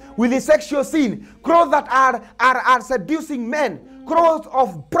immorality, with the sexual sin, clothes that are seducing men, clothes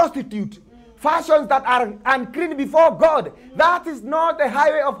of prostitute, fashions that are unclean before God. That is not the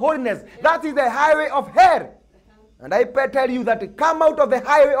highway of holiness. That is the highway of hell. And I tell you that come out of the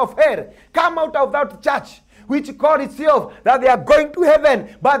highway of hell. Come out of that church which call itself that they are going to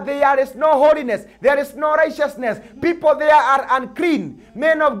heaven, but there is no holiness, there is no righteousness. People there are unclean.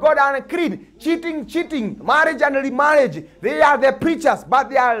 Men of God are unclean. Cheating, marriage and remarriage. They are the preachers, but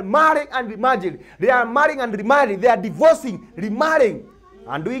they are marrying and remarrying. They are marrying and remarrying. They are divorcing, remarrying,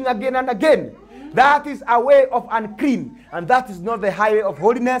 and doing again and again. That is a way of unclean, and that is not the highway of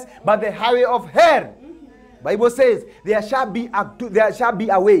holiness, but the highway of hell. Bible says there shall be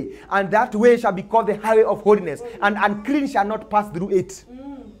a way, and that way shall be called the highway of holiness, and unclean shall not pass through it.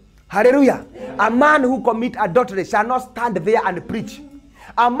 Hallelujah. A man who commit adultery shall not stand there and preach.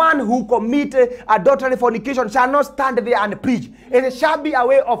 A man who commit adultery, fornication shall not stand there and preach. It shall be a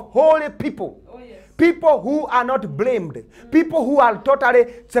way of holy people. People who are not blamed. People who are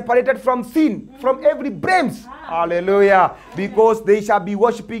totally separated from sin, from every blames. Hallelujah. Because they shall be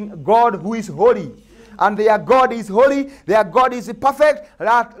worshiping God who is holy. And their God is holy, their God is perfect,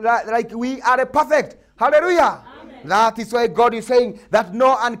 like we are perfect. Hallelujah. Amen. That is why God is saying that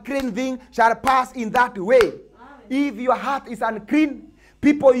no unclean thing shall pass in that way. Amen. If your heart is unclean,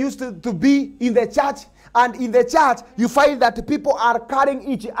 people used to be in the church, and in the church you find that people are carrying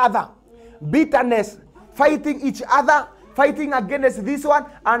each other. Bitterness, fighting each other, fighting against this one,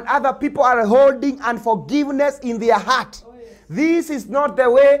 and other people are holding unforgiveness in their heart. This is not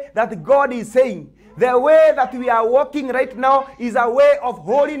the way that God is saying. The way that we are walking right now is a way of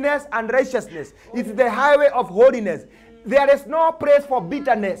holiness and righteousness. It's the highway of holiness. There is no place for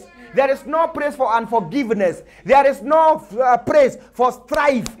bitterness. There is no place for unforgiveness. There is no place for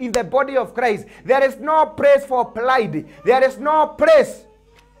strife in the body of Christ. There is no place for pride. There is no place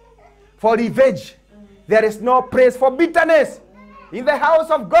for revenge. There is no place for bitterness in the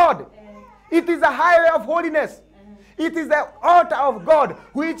house of God. It is a highway of holiness. It is the altar of God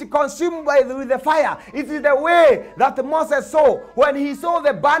which consumed with the fire. It is the way that Moses saw when he saw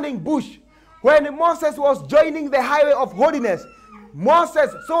the burning bush. When Moses was joining the highway of holiness,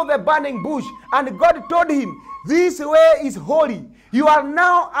 Moses saw the burning bush, and God told him, this way is holy. You are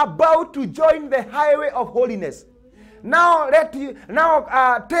now about to join the highway of holiness. Now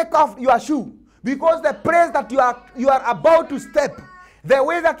take off your shoe, because the place that you are about to step, the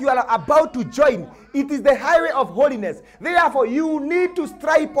way that you are about to join, it is the highway of holiness. Therefore, you need to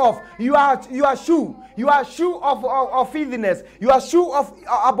stripe off your shoe of filthiness, your shoe of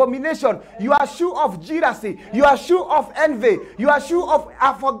abomination, your shoe of jealousy, your shoe of envy, your shoe of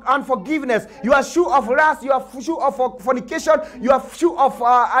unforgiveness, your shoe of lust, your shoe of fornication, your shoe of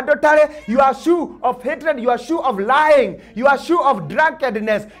adultery, your shoe of hatred, your shoe of lying, your shoe of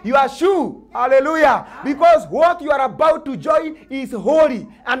drunkenness, your shoe. Hallelujah. Because what you are about to join is holy,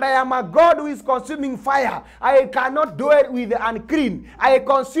 and I am a God who is consuming fire. I cannot do it with the unclean. I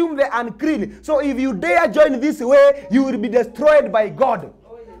consume the unclean. So if you dare join this way, you will be destroyed by God.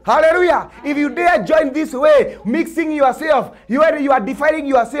 Hallelujah. If you dare join this way, mixing yourself, you are defiling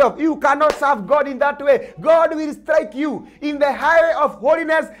yourself, you cannot serve God in that way. God will strike you. In the highway of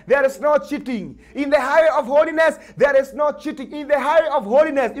holiness, there is no cheating. In the highway of holiness, there is no cheating. In the highway of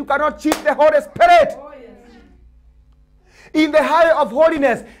holiness, you cannot cheat the Holy Spirit. In the highway of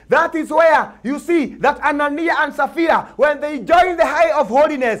holiness, that is where you see that Ananias and Sapphira, when they joined the highway of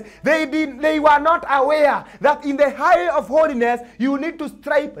holiness, they were not aware that in the highway of holiness, you need to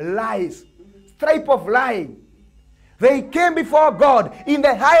stripe lies. Stripe of lying. They came before God in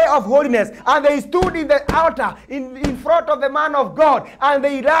the highway of holiness, and they stood in the altar in front of the man of God, and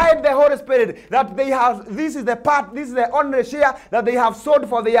they lied the Holy Spirit that they have, this is the only share that they have sold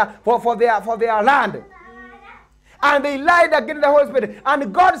for their land. And they lied against the Holy Spirit,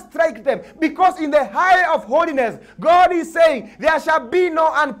 and God struck them, because in the highway of holiness, God is saying there shall be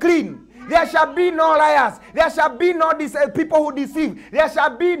no unclean. There shall be no liars. There shall be no people who deceive. There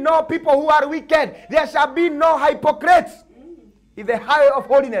shall be no people who are wicked. There shall be no hypocrites in the highway of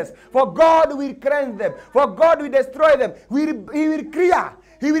holiness. For God will cleanse them. For God will destroy them. He will clear.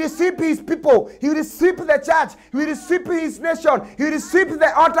 He will sweep his people. He will sweep the church. He will sweep his nation. He will sweep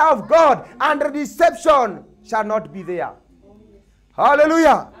the altar of God. And the deception shall not be there.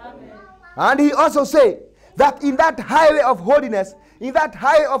 Hallelujah. Amen. And he also said that in that highway of holiness,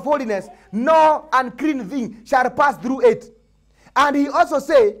 no unclean thing shall pass through it. And he also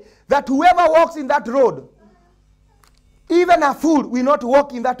said that whoever walks in that road, even a fool will not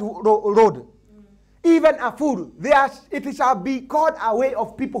walk in that road. Even a fool, it shall be called a way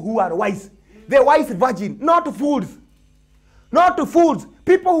of people who are wise. The wise virgin, not fools. Not to fools.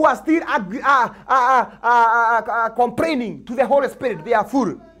 People who are still complaining to the Holy Spirit, they are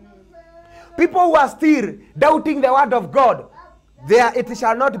fools. People who are still doubting the word of God, it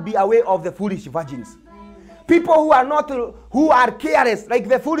shall not be a way of the foolish virgins. People who are careless, like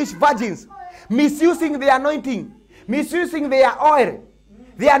the foolish virgins, misusing the anointing, misusing their oil.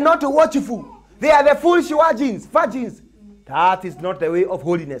 They are not watchful. They are the foolish virgins. That is not the way of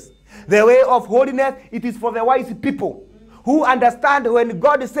holiness. The way of holiness, it is for the wise people who understand when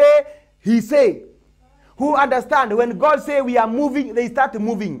God say, he say. Who understand when God say we are moving, they start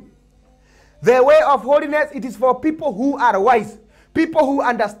moving. The way of holiness, it is for people who are wise. People who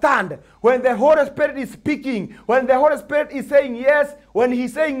understand when the Holy Spirit is speaking, when the Holy Spirit is saying yes, when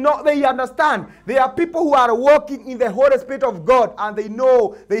he's saying no, they understand. They are people who are walking in the Holy Spirit of God, and they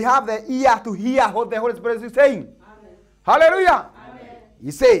know, they have the ear to hear what the Holy Spirit is saying. Amen. Hallelujah. Amen.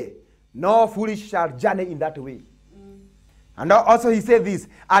 He said, no foolish shall journey in that way. And also he said this,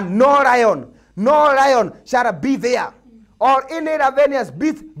 and no lion shall be there, or any ravenous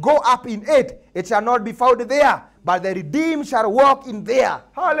beast go up in it. It shall not be found there, but the redeemed shall walk in there.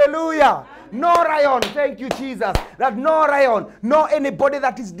 Hallelujah. No lion, thank you, Jesus. That no lion, no anybody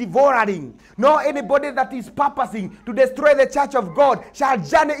that is devouring, no anybody that is purposing to destroy the church of God shall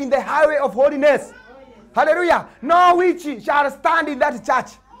journey in the highway of holiness. Hallelujah. No witch shall stand in that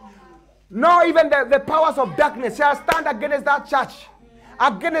church. No, even the powers of darkness shall stand against that church,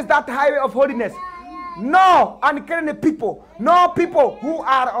 against that highway of holiness. No unclean people, no people who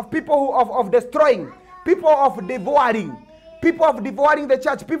are of destroying, people of devouring the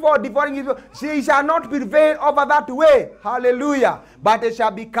church, people of devouring Israel. She shall not prevail over that way. Hallelujah. But it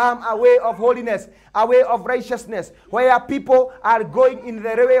shall become a way of holiness, a way of righteousness, where people are going in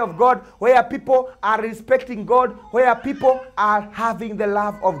the way of God, where people are respecting God, where people are having the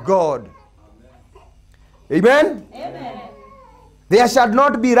love of God. Amen? Amen. There shall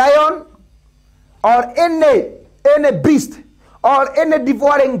not be lion or any beast or any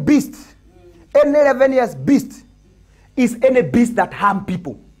devouring beast, any ravenous beast is any beast that harm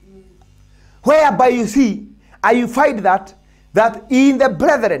people. Whereby you see, and you find that in the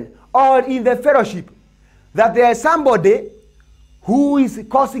brethren or in the fellowship, that there is somebody who is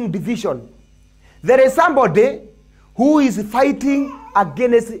causing division. There is somebody who is fighting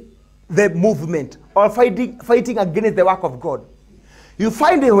against the movement or fighting against the work of God. You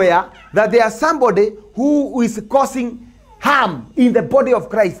find it where that there is somebody who is causing harm in the body of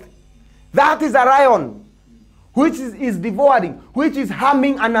Christ. That is a lion which is devouring, which is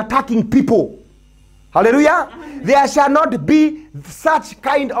harming and attacking people. Hallelujah. Amen. There shall not be such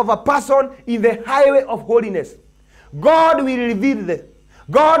kind of a person in the highway of holiness. God will reveal them.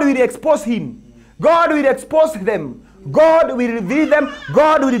 God will expose him. God will expose them. God will reveal them.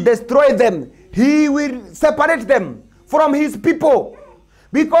 God will destroy them. He will separate them from his people,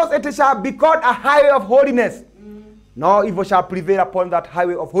 because it shall be called a highway of holiness. No evil shall prevail upon that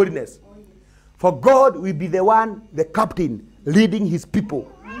highway of holiness. For God will be the one, the captain, leading his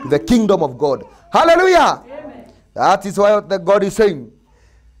people to the kingdom of God. Hallelujah. Amen. That is why the God is saying,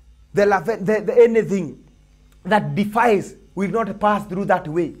 anything that defies will not pass through that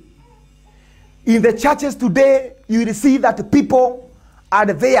way. In the churches today, you will see that people are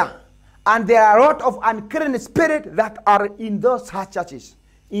there, and there are a lot of unclean spirits that are in those churches,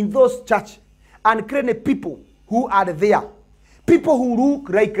 in those church, unclean people who are there. People who look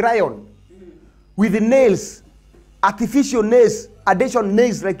like lion with nails, artificial nails, additional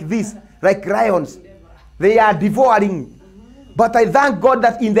nails like this, like lions. They are devouring. But I thank God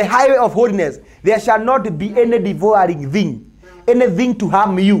that in the highway of holiness, there shall not be any devouring thing, anything to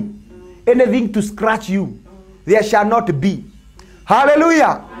harm you, anything to scratch you. There shall not be.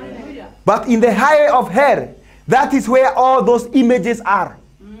 Hallelujah. Hallelujah. But in the highway of hell, that is where all those images are.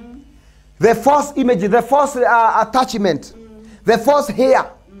 The false images, the false attachment, the false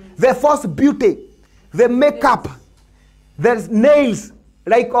hair, the false beauty, the makeup, the nails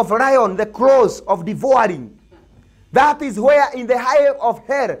like of lion, the claws of devouring. That is where in the highway of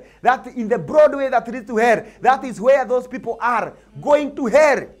hell, that in the broad way that leads to hell, that is where those people are going to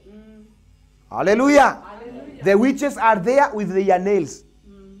hell. Hallelujah. Hallelujah. The witches are there with their nails.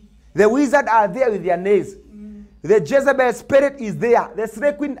 The wizards are there with their nails. The Jezebel spirit is there. The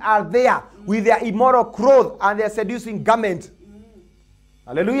snake queen are there with their immoral clothes and their seducing garment.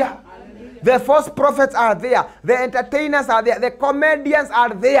 Hallelujah. Hallelujah. The false prophets are there. The entertainers are there. The comedians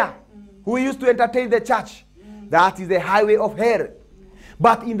are there who used to entertain the church. That is the highway of hell.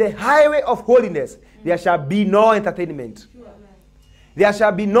 But in the highway of holiness, there shall be no entertainment. There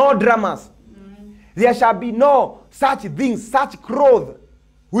shall be no dramas. There shall be no such things, such clothes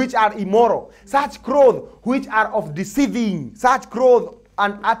which are immoral, such clothes which are of deceiving, such clothes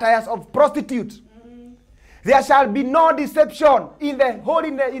and attires of prostitutes. There shall be no deception in the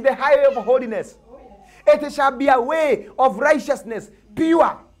holiness, in the highway of holiness. It shall be a way of righteousness,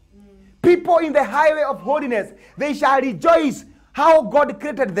 pure. People in the highway of holiness, they shall rejoice how God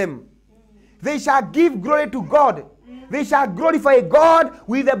created them. They shall give glory to God. They shall glorify God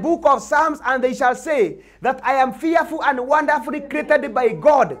with the book of Psalms, and they shall say that I am fearful and wonderfully created by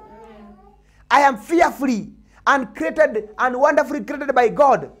God. I am fearfully and created and wonderfully created by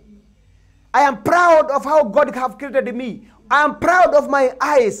God. I am proud of how God have created me. I am proud of my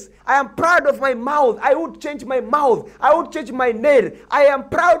eyes. I am proud of my mouth. I would change my mouth. I would change my nail. I am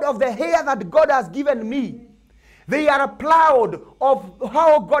proud of the hair that God has given me. They are proud of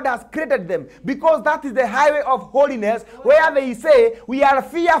how God has created them, because that is the highway of holiness, where they say we are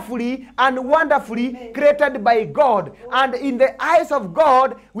fearfully and wonderfully created by God. And in the eyes of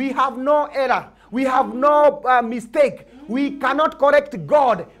God, we have no error. We have no mistake. We cannot correct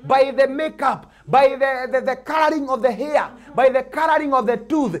God by the makeup, by the coloring of the hair, by the coloring of the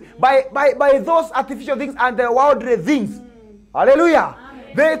tooth, by those artificial things and the worldly things. Hallelujah.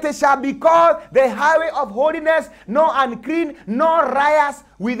 They shall be called the highway of holiness, no unclean, no liars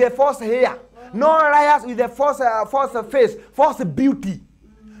with the false hair, no liars with the false face, false beauty,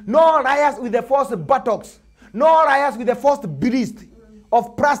 no liars with the false buttocks, no liars with the false breast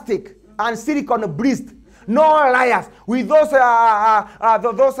of plastic and silicone breast, no liars with those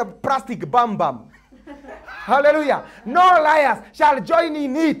plastic bam. Hallelujah. No liars shall join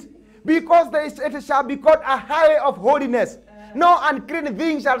in it, because it shall be called a highway of holiness. No unclean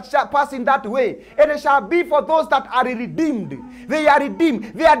thing shall pass in that way. It shall be for those that are redeemed. They are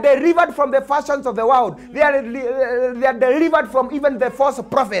redeemed. They are delivered from the fashions of the world. They are delivered from even the false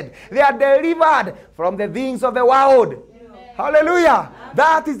prophet. They are delivered from the things of the world. Hallelujah.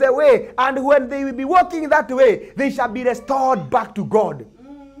 That is the way. And when they will be walking that way, they shall be restored back to God.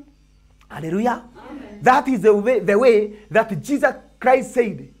 Hallelujah. Amen. That is the way that Jesus Christ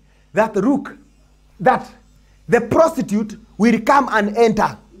said that look, that the prostitute will come and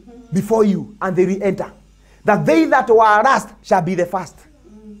enter before you, and they will enter. That they that were last shall be the first.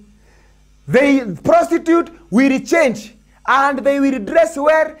 The prostitute will change, and they will dress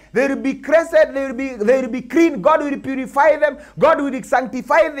well. They will be crested. They will be clean. God will purify them. God will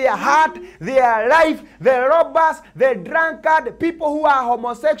sanctify their heart, their life. The robbers, the drunkard, people who are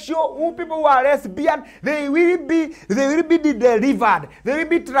homosexual, people who are lesbian, they will be delivered. They will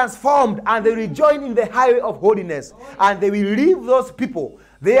be transformed, and they will join in the highway of holiness. And they will leave those people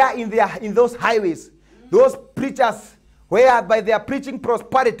there in those highways. Those preachers, whereby they are preaching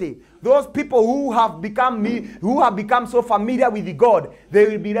prosperity. Those people who have become so familiar with God, they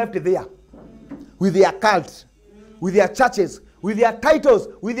will be left there with their cults, with their churches, with their titles,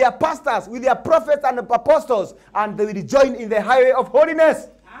 with their pastors, with their prophets and apostles, and they will join in the highway of holiness.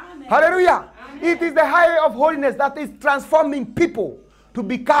 Amen. Hallelujah. Amen. It is the highway of holiness that is transforming people to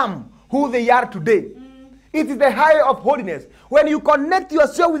become who they are today. It is the highway of holiness. When you connect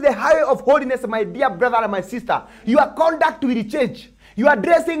yourself with the highway of holiness, my dear brother and my sister, your conduct will change. Your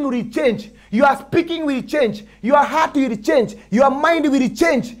dressing will change. Your speaking will change. Your heart will change. Your mind will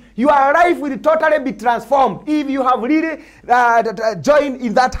change. Your life will totally be transformed. If you have really joined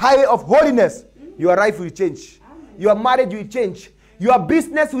in that highway of holiness, your life will change. Your marriage will change. Your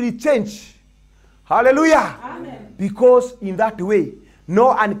business will change. Hallelujah. Amen. Because in that way,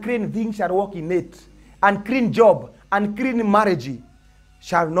 no unclean thing shall walk in it. Unclean job, unclean marriage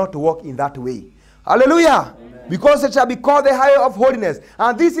shall not walk in that way. Hallelujah. Amen. Because it shall be called the highway of holiness.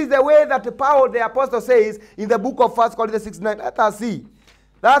 And this is the way that Paul the apostle says in the book of 1 Corinthians 6:9. Let us see.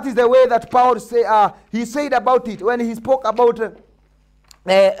 That is the way that Paul he said about it when he spoke about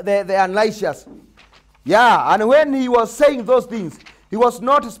the unrighteous. Yeah, and when he was saying those things, he was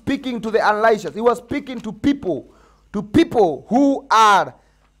not speaking to the unrighteous. He was speaking to people who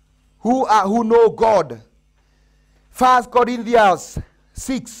know God. 1 Corinthians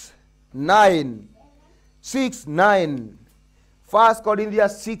 6:9. 6:9. 1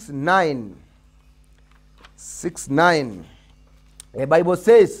 Corinthians 6:9. 6:9. The Bible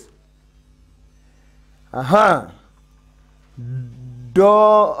says,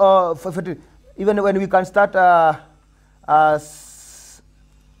 even when we can start, let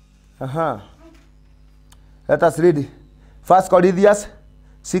us read 1 Corinthians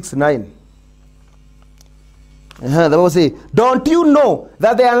 6:9. The Bible says, don't you know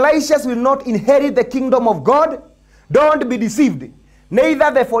that the unrighteous will not inherit the kingdom of God? Don't be deceived.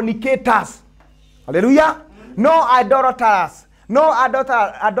 Neither the fornicators, hallelujah, no idolaters, no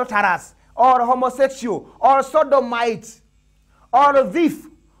adulterers, or homosexual, or sodomites, or thief,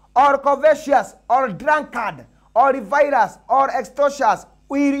 or covetous, or drunkard, or revilers, or extortioners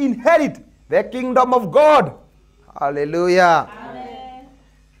will inherit the kingdom of God. Hallelujah. Amen.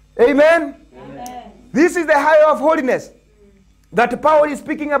 Amen. Amen. This is the highway of holiness that Paul is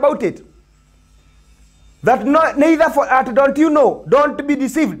speaking about it. That don't you know, don't be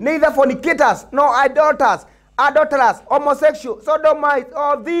deceived, neither fornicators, nor idolaters, adulterers, homosexual, sodomites,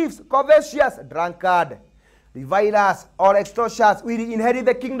 or thieves, covetous, drunkard, revilers, or extortioners will inherit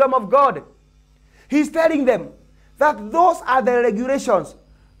the kingdom of God. He's telling them that those are the regulations.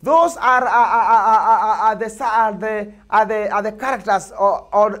 Those are the characters,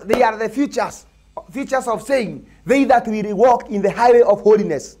 or they are the features of saying, they that will walk in the highway of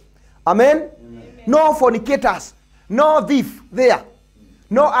holiness. Amen? Amen. No fornicators, no thief there,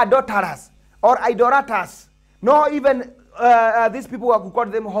 no adulterers or idolaters, no even these people who call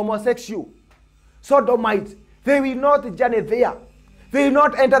them homosexual, sodomites. They will not journey there. They will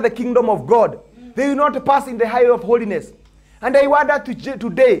not enter the kingdom of God. They will not pass in the highway of holiness. And I wonder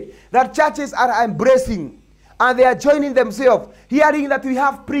today that churches are embracing and they are joining themselves, hearing that we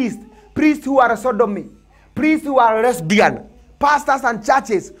have priests who are sodomy, priests who are lesbian, pastors and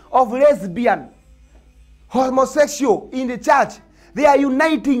churches of lesbian, homosexual in the church. They are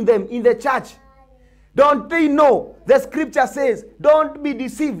uniting them in the church. Don't they know the scripture says, don't be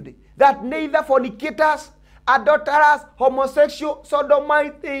deceived, that neither fornicators, adulterers, homosexual,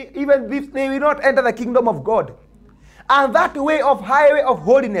 sodomites, even thieves, they will not enter the kingdom of God. And that way of highway of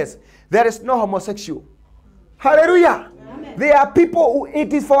holiness, there is no homosexual. Hallelujah. Amen. There are people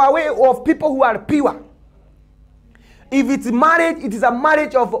it is for a way of people who are pure. If it's marriage, it is a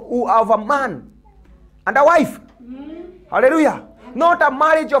marriage of a man and a wife. Hallelujah. Not a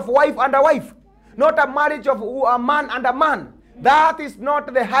marriage of wife and a wife. Not a marriage of a man and a man. That is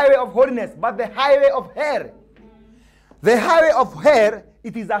not the highway of holiness, but the highway of hair. The highway of hair,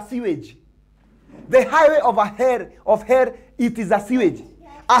 it is a sewage. The highway of hair, it is a sewage.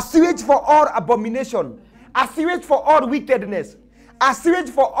 A sewage for all abomination. A sewage for all wickedness. A sewage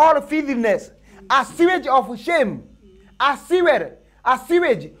for all filthiness. A sewage of shame. A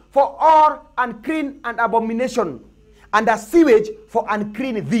sewage for all unclean and abomination. And a sewage for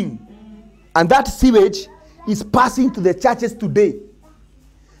unclean thing. And that sewage is passing to the churches today.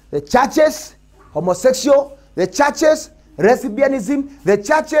 The churches, homosexual, the churches, lesbianism, the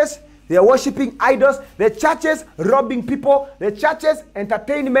churches, they are worshipping idols, the churches, robbing people, the churches,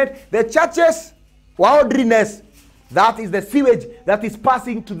 entertainment, the churches, worldliness. That is the sewage that is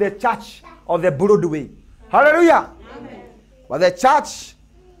passing to the church of the Broadway. Hallelujah. Amen. But the church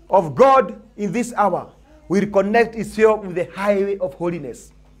of God in this hour will connect itself with the highway of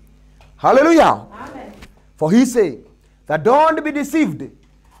holiness. Hallelujah. Amen. For he said that don't be deceived.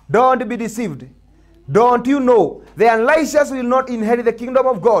 Don't be deceived. Don't you know the unrighteous will not inherit the kingdom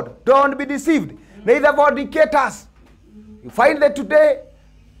of God? Don't be deceived. Neither fornicators. You find that today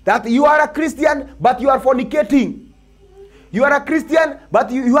that you are a Christian but you are fornicating. You are a Christian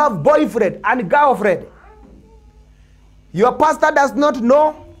but you have boyfriend and girlfriend. Your pastor does not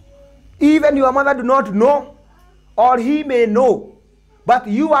know. Even your mother do not know. Or he may know. But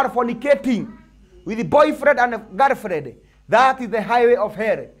you are fornicating with the boyfriend and girlfriend. That is the highway of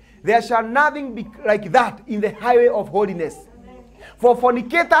hell. There shall nothing be like that in the highway of holiness. For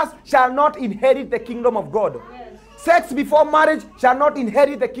fornicators shall not inherit the kingdom of God. Sex before marriage shall not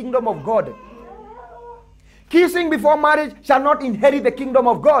inherit the kingdom of God. Kissing before marriage shall not inherit the kingdom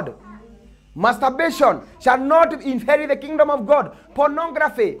of God. Masturbation shall not inherit the kingdom of God.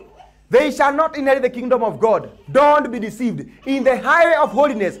 Pornography, they shall not inherit the kingdom of God. Don't be deceived. In the highway of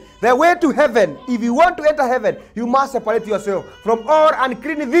holiness, the way to heaven, if you want to enter heaven, you must separate yourself from all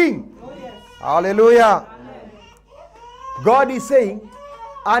unclean thing. Oh, yes. Hallelujah. Amen. God is saying,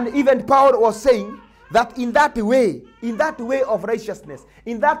 and even Paul was saying, that in that way of righteousness,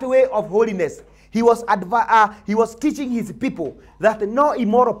 in that way of holiness, he was teaching his people that no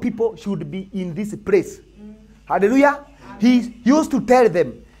immoral people should be in this place. Hallelujah. He used to tell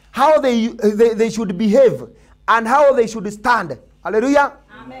them how they should behave and how they should stand. Hallelujah.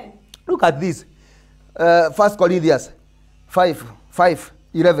 Amen. Look at this. 1 Corinthians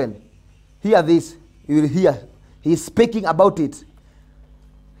 5:11. Hear this. You will hear. He's speaking about it.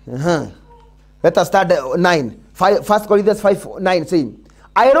 Let us start 9. 1 Corinthians 5:9 saying,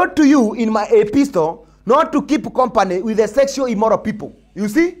 I wrote to you in my epistle not to keep company with the sexual immoral people. You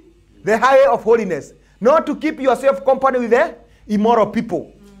see? The highway of holiness. Not to keep yourself company with the immoral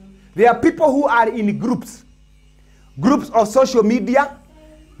people. There are people who are in groups of social media.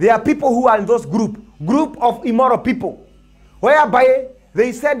 There are people who are in those group of immoral people, whereby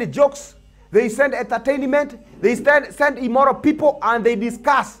they send jokes, they send entertainment, they send immoral people, and they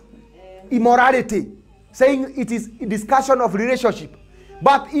discuss immorality, saying it is a discussion of relationship,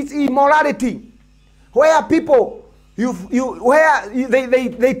 but it's immorality, where people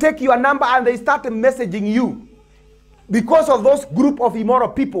they take your number and they start messaging you because of those group of immoral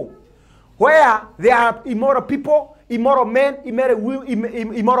people, where there are immoral people, immoral men,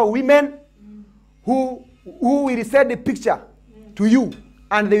 immoral women, who will send a picture to you,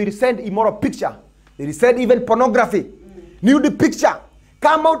 and they will send immoral picture. They will send even pornography, nude picture.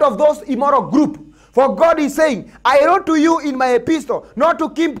 Come out of those immoral group. For God is saying, I wrote to you in my epistle not to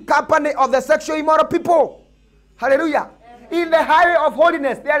keep company of the sexual immoral people. Hallelujah. In the highway of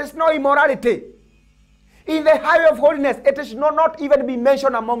holiness, there is no immorality. In the highway of holiness, it should not even be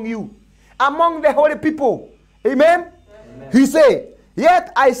mentioned among you, among the holy people. Amen? Amen. He said,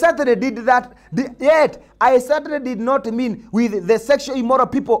 yet I certainly did not mean with the sexual immoral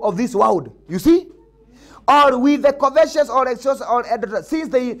people of this world. You see? Or with the covetous or exorcists or editors, since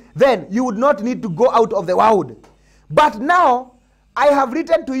then you would not need to go out of the world. But now I have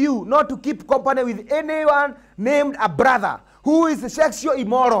written to you not to keep company with anyone named a brother who is sexual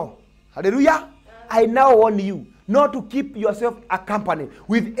immoral. Hallelujah. I now warn you not to keep yourself a company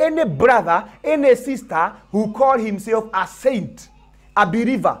with any brother, any sister who call himself a saint, a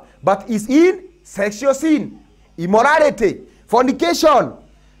believer, but is in sexual sin, immorality, fornication.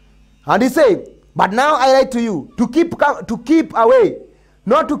 And he said, but now I write to you to keep away,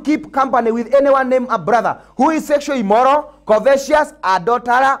 not to keep company with anyone named a brother who is sexually immoral, covetous,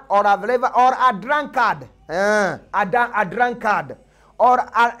 adulterer, or a believer, or a drunkard, a drunkard, or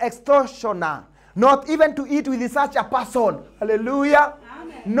an extortioner. Not even to eat with such a person. Hallelujah.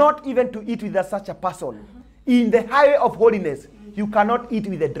 Amen. Not even to eat with such a person. In the highway of holiness, you cannot eat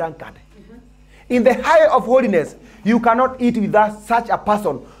with a drunkard. In the highway of holiness, you cannot eat with such a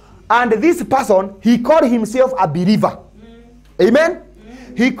person. And this person, he called himself a believer. Amen?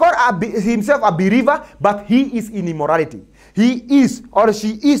 He called himself a believer, but he is in immorality. He is, or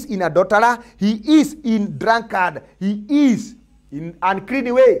she is, in adulterer. He is in drunkard. He is in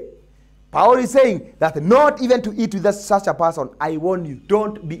unclean way. Paul is saying that not even to eat with such a person. I warn you,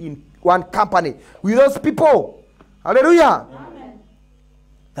 don't be in one company with those people. Hallelujah. Amen.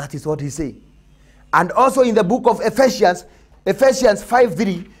 That is what he says. And also in the book of Ephesians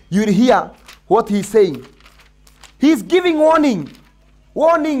 5:3, you will hear what he's saying. He's giving warning.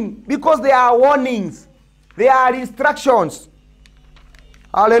 Warning, because they are warnings. They are instructions.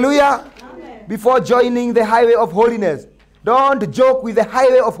 Hallelujah. Amen. Before joining the highway of holiness, don't joke with the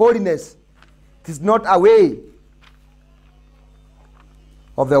highway of holiness. It is not a way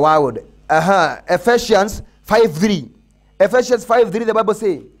of the world. Ephesians 5:3. Ephesians 5:3, the Bible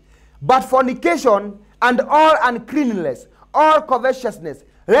says, but fornication and all uncleanness, all covetousness,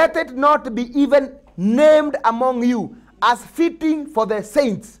 let it not be even named among you as fitting for the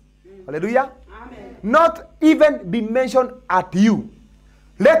saints. Hallelujah. Amen. Not even be mentioned at you.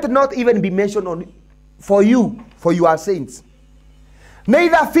 Let not even be mentioned on for you, for you are saints.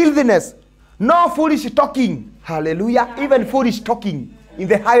 Neither filthiness, nor foolish talking. Hallelujah. Amen. Even foolish talking in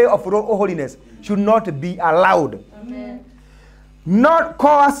the highway of holiness should not be allowed. Amen. Nor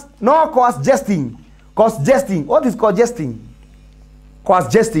coarse jesting. Coarse jesting. What is coarse jesting? Coarse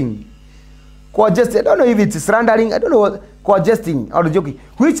jesting. Coarse jesting. I don't know if it's slandering. I don't know what coarse jesting or joking.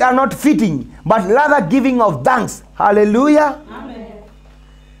 Which are not fitting, but rather giving of thanks. Hallelujah. Amen.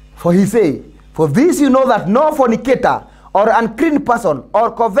 For For this you know that no fornicator, or unclean person,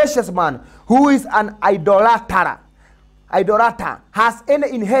 or covetous man, who is an idolater, has any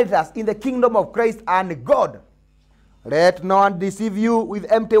inheritance in the kingdom of Christ and God. Let no one deceive you with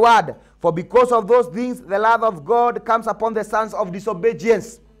empty word, for because of those things the wrath of God comes upon the sons of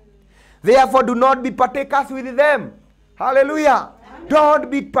disobedience. Therefore do not be partakers with them. Hallelujah. Amen.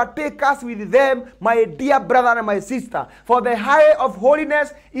 Don't be partakers with them, my dear brother and my sister. For the highway of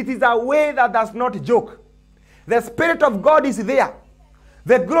holiness, it is a way that does not joke. The Spirit of God is there.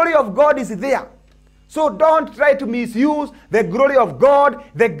 The glory of God is there. So don't try to misuse the glory of God,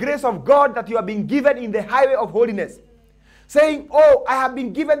 the grace of God that you have been given in the highway of holiness. Saying, oh, I have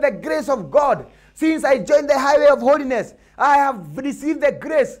been given the grace of God. Since I joined the highway of holiness, I have received the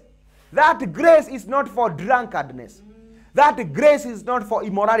grace. That grace is not for drunkardness. That grace is not for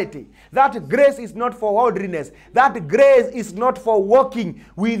immorality. That grace is not for worldliness. That grace is not for walking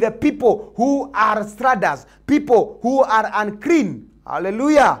with the people who are stradders, people who are unclean.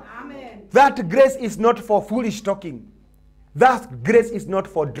 Hallelujah. Amen. That grace is not for foolish talking. That grace is not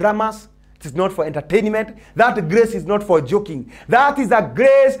for dramas. It is not for entertainment. That grace is not for joking. That is a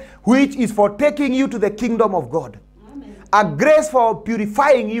grace which is for taking you to the kingdom of God. A grace for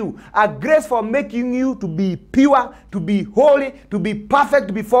purifying you. A grace for making you to be pure, to be holy, to be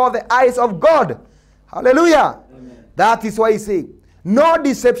perfect before the eyes of God. Hallelujah. Amen. That is why he says, no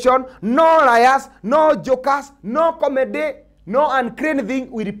deception, no liars, no jokers, no comedy, no unclean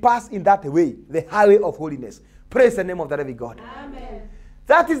thing will pass in that way. The highway of holiness. Praise the name of the living God. Amen.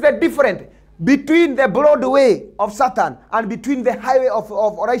 That is the difference between the broad way of Satan and between the highway of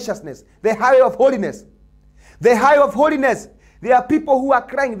righteousness, the highway of holiness. The highway of holiness, there are people who are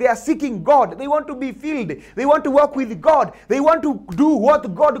crying, they are seeking God. They want to be filled. They want to walk with God. They want to do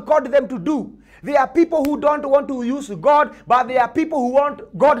what God called them to do. There are people who don't want to use God, but there are people who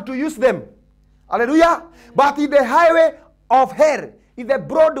want God to use them. Hallelujah. But in the highway of hell, in the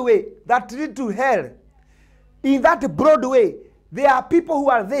broad way that leads to hell, in that broad way, there are people who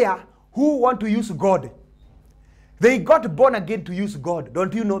are there who want to use God. They got born again to use God.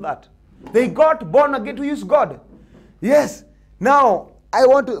 Don't you know that? They got born again to use God. Yes. Now, I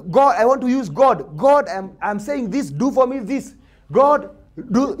want to use God. God, I'm saying this, do for me this. God,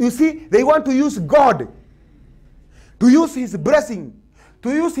 you see, they want to use God. To use his blessing.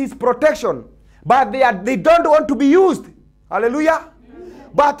 To use his protection. But they don't want to be used. Hallelujah.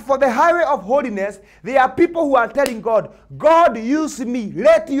 But for the highway of holiness, there are people who are telling God, God, use me.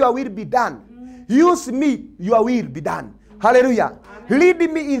 Let your will be done. Use me, your will be done. Hallelujah. Lead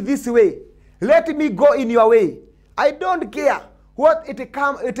me in this way. Let me go in your way. I don't care what it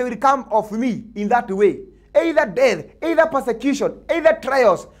will come of me in that way. Either death, either persecution, either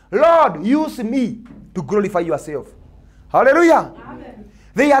trials. Lord, use me to glorify yourself. Hallelujah. Amen.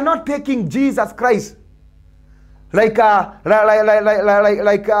 They are not taking Jesus Christ like a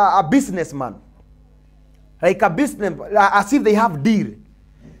businessman. Like a businessman, as if they have deal.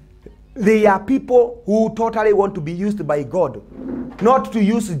 They are people who totally want to be used by God. Not to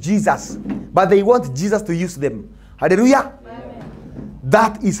use Jesus, but they want Jesus to use them. Hallelujah. Amen.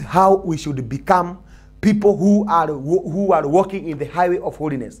 That is how we should become people who are walking in the highway of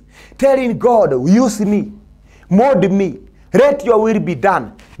holiness. Telling God, use me, mold me, let your will be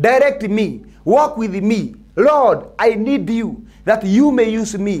done, direct me, walk with me. Lord, I need you, that you may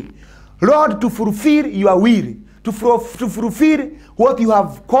use me. Lord, to fulfill your will, to fulfill what you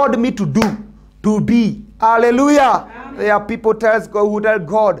have called me to do, to be. Hallelujah. Amen. There are people who tell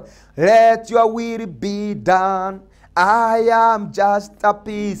God, let your will be done. I am just a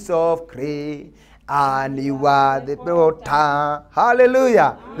piece of clay, and you are the potter.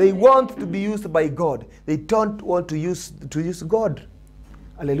 Hallelujah. Amen. They want to be used by God. They don't want to use God.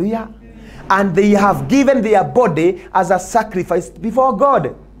 Hallelujah. Amen. And they have given their body as a sacrifice before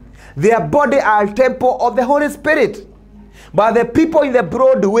God. Their body are a temple of the Holy Spirit. But the people in the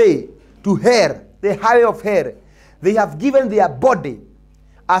broad way to hell, the highway of hell, they have given their body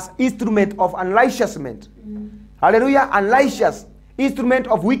as instrument of unrighteousness. Hallelujah. Unrighteous, instrument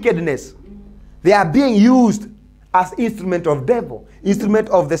of wickedness. They are being used as instrument of devil, instrument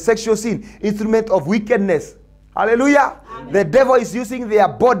of the sexual sin, instrument of wickedness. Hallelujah. Amen. The devil is using their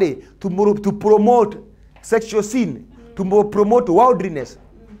body to promote sexual sin, to promote worldliness,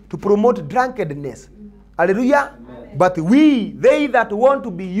 to promote drunkenness. Hallelujah. Amen. But they that want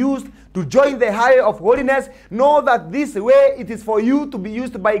to be used to join the highway of holiness, know that this way it is for you to be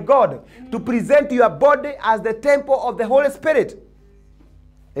used by God, to present your body as the temple of the Holy Spirit.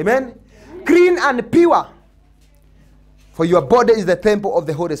 Amen. Clean and pure. For your body is the temple of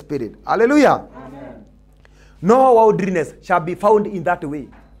the Holy Spirit. Hallelujah. Amen. No worldliness shall be found in that way.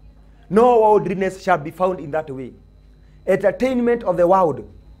 No worldliness shall be found in that way. Entertainment of the world,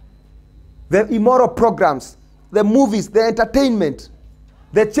 the immoral programs, the movies, the entertainment,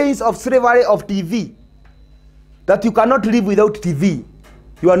 the chains of slavery of TV, that you cannot live without TV.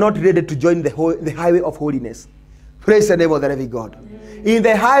 You are not ready to join the highway of holiness. Praise the name of the living God. In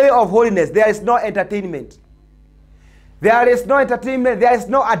the highway of holiness, there is no entertainment. There is no entertainment. There is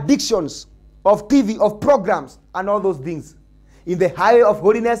no addictions of TV, of programs, and all those things. In the highway of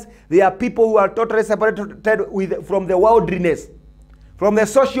holiness, there are people who are totally separated from the worldliness, from the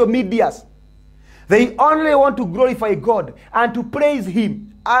social medias. They only want to glorify God and to praise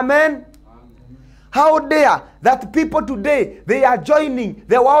Him. Amen. How dare that people today, they are joining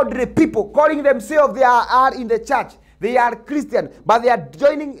the worldly people, calling themselves they are in the church. They are Christian, but they are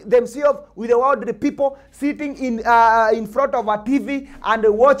joining themselves with the worldly people, sitting in front of a TV and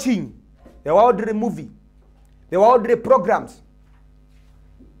watching the worldly movie, the worldly programs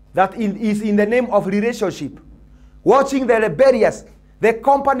that is in the name of relationship, watching the rebellious, the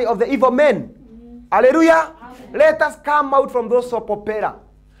company of the evil men. Hallelujah. Let us come out from those soap opera.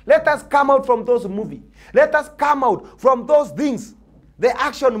 Let us come out from those movies. Let us come out from those things. The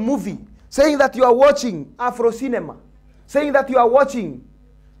action movie, saying that you are watching Afro cinema, saying that you are watching.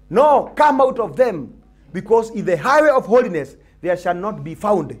 No, come out of them. Because in the highway of holiness, there shall not be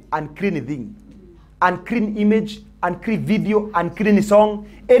found unclean thing, unclean image, unclean video, unclean song,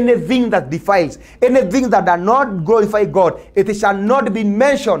 anything that defiles, anything that does not glorify God, it shall not be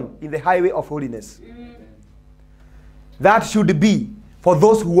mentioned in the highway of holiness. That should be for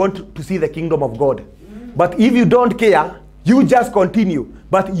those who want to see the kingdom of God. But if you don't care, you just continue,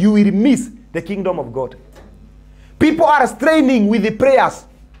 but you will miss the kingdom of God. People are straining with the prayers,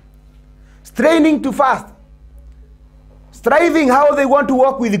 straining to fast, striving how they want to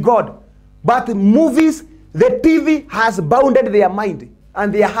walk with God. But movies, the TV has bounded their mind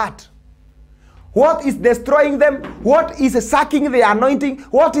and their heart. What is destroying them? What is sucking their anointing?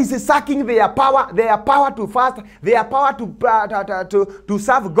 What is sucking their power to fast, their power to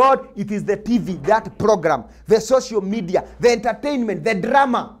serve God? It is the TV, that program, the social media, the entertainment, the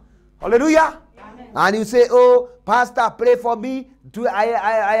drama. Hallelujah. Amen. And you say, oh, pastor, pray for me.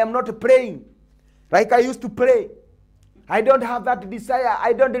 I am not praying like I used to pray. I don't have that desire.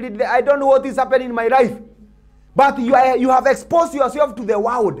 I don't know what is happening in my life. But you have exposed yourself to the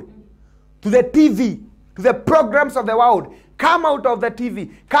world, to the TV, to the programs of the world. Come out of the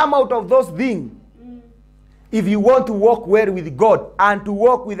TV. Come out of those things. If you want to walk well with God and to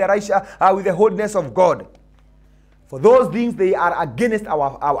walk with the holiness of God. For those things, they are against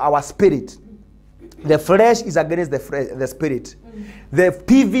our spirit. The flesh is against the spirit. The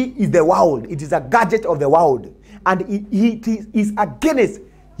TV is the world. It is a gadget of the world. And it is against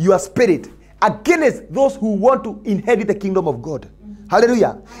your spirit, against those who want to inherit the kingdom of God.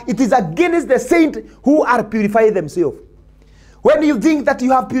 Hallelujah. It is against the saints who are purifying themselves. When you think that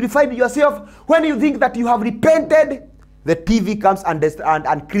you have purified yourself, when you think that you have repented, the TV comes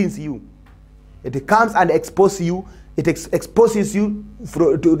and cleans you. It comes and exposes you. It exposes you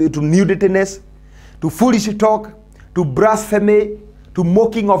to nudityness, to foolish talk, to blasphemy, to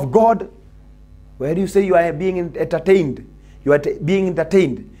mocking of God. Where you say you are being entertained, you are being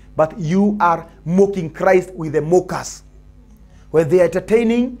entertained, but you are mocking Christ with the mockers. When they are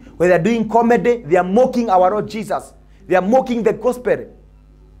entertaining, when they are doing comedy, they are mocking our Lord Jesus. They are mocking the gospel.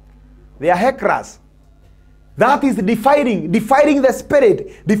 They are hecklers. That is defiling the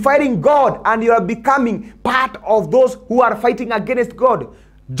spirit, defiling God, and you are becoming part of those who are fighting against God,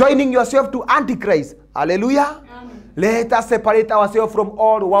 joining yourself to Antichrist. Hallelujah. Amen. Let us separate ourselves from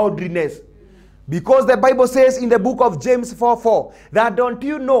all worldliness. Because the Bible says in the book of James 4:4 that don't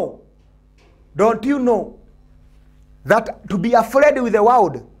you know that to be afraid with the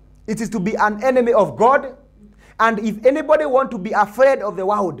world, it is to be an enemy of God. And if anybody want to be afraid of the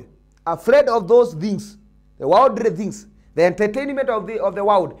world, afraid of those things, the worldly things, the entertainment of the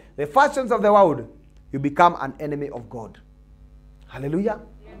world, the fashions of the world, you become an enemy of God. Hallelujah.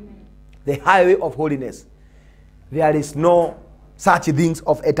 Amen. The highway of holiness. There is no such things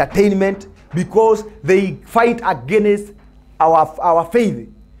of entertainment, because they fight against our faith.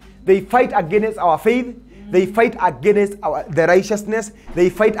 They fight against our faith. They fight against the righteousness. They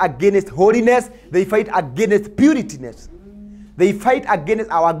fight against holiness. They fight against purityness. They fight against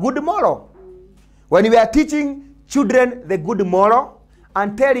our good moral. When we are teaching children the good moral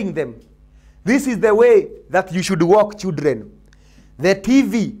and telling them, this is the way that you should walk, children. The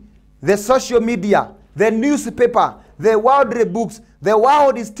TV, the social media, the newspaper, the worldly books, the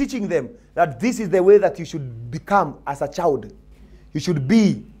world is teaching them that this is the way that you should become as a child. You should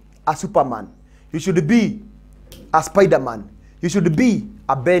be a Superman. You should be a Spider-Man. You should be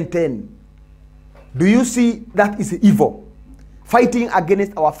a Ben 10. Do you see that is evil? Fighting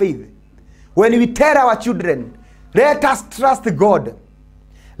against our faith. When we tell our children, let us trust God.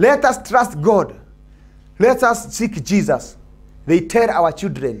 Let us trust God. Let us seek Jesus. They tell our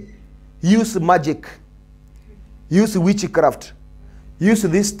children, use magic. Use witchcraft. Use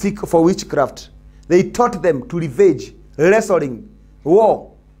this stick for witchcraft. They taught them to revenge, wrestling,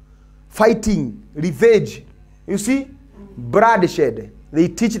 war, fighting, revenge. You see? Bloodshed. They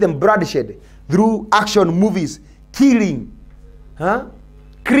teach them bloodshed through action movies, killing,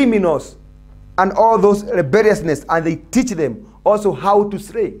 criminals, and all those rebelliousness. And they teach them also how to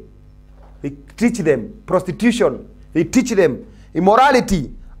slay. They teach them prostitution. They teach them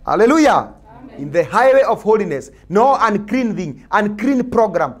immorality. Hallelujah. In the highway of holiness, no unclean thing, unclean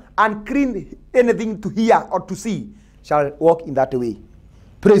program, unclean anything to hear or to see shall walk in that way.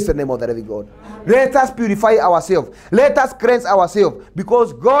 Praise the name of the living God. Let us purify ourselves. Let us cleanse ourselves.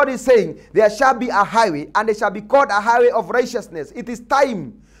 Because God is saying there shall be a highway, and it shall be called a highway of righteousness. It is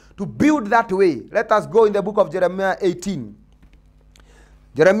time to build that way. Let us go in the book of Jeremiah 18.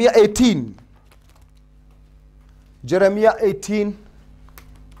 Jeremiah 18. Jeremiah 18.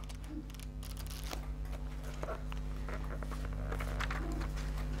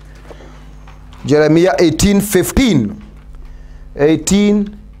 Jeremiah 18:15.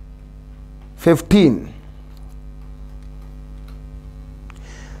 18:15.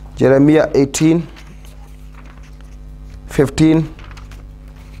 Jeremiah 18:15.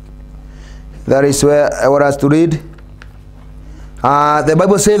 That is where I want us to read. The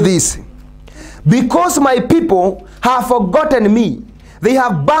Bible says this. Because my people have forgotten me, they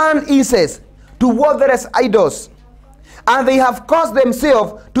have burned incense to worthless idols, and they have caused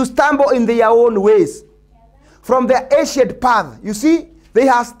themselves to stumble in their own ways. From the ancient path, you see, they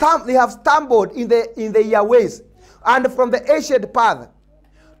have stumbled in their ways, and from the ancient path,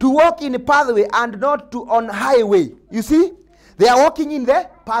 to walk in the pathway and not to on highway. You see, they are walking in the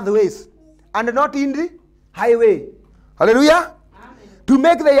pathways and not in the highway. Hallelujah. Amen. To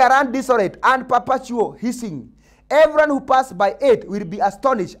make their land desolate and perpetual hissing. Everyone who passes by it will be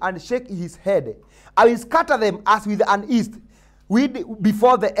astonished and shake his head. I will scatter them as with an east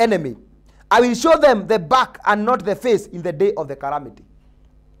before the enemy. I will show them the back and not the face in the day of the calamity.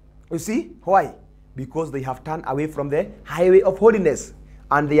 You see? Why? Because they have turned away from the highway of holiness,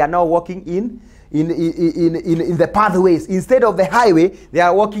 and they are now walking in the pathways. Instead of the highway, they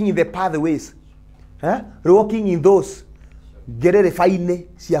are walking in the pathways. Walking in those.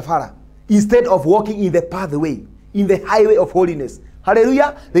 Instead of walking in the pathway, in the highway of holiness.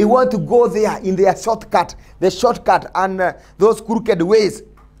 Hallelujah. They want to go there in their shortcut, and those crooked ways.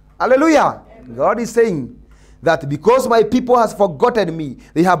 Hallelujah. Amen. God is saying that because my people has forgotten me,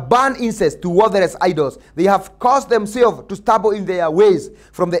 they have burned incense to worthless idols. They have caused themselves to stumble in their ways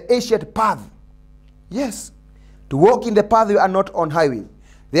from the ancient path. Yes. To walk in the pathway and not on highway.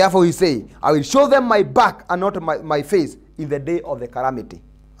 Therefore he say, I will show them my back and not my face in the day of the calamity.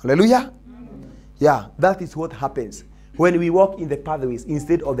 Hallelujah. Amen. Yeah, that is what happens when we walk in the pathways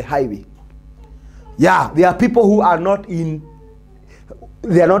instead of the highway. Yeah, there are people who are not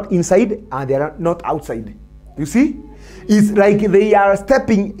inside and they are not outside. You see? It's like they are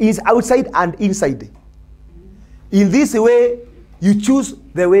stepping outside and inside. In this way, you choose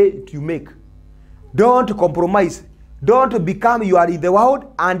the way you make. Don't compromise. Don't become you are in the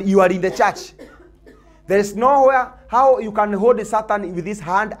world and you are in the church. There is nowhere how you can hold Satan with this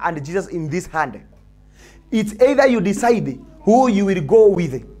hand and Jesus in this hand. It's either you decide who you will go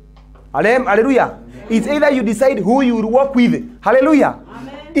with. Hallelujah. Amen. It's either you decide who you will walk with. Hallelujah.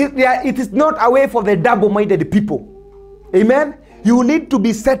 It is not a way for the double-minded people. Amen. You need to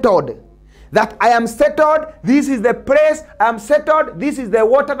be settled. That I am settled. This is the place. I am settled. This is the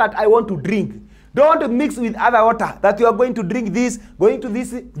water that I want to drink. Don't mix with other water that you are going to drink this, going to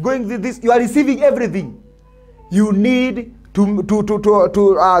this. You are receiving everything. You need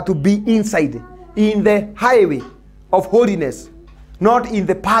to be inside in the highway of holiness, not in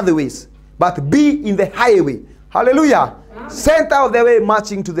the pathways, but be in the highway. Hallelujah. Amen. Center of the way,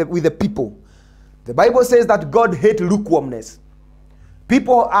 marching with the people. The Bible says that God hates lukewarmness.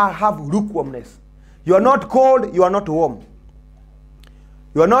 People have lukewarmness. You are not cold, you are not warm.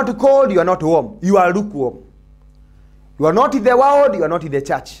 You are not cold, you are not warm. You are lukewarm. You are not in the world, you are not in the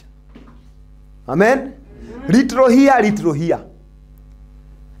church. Amen? Little here, little here.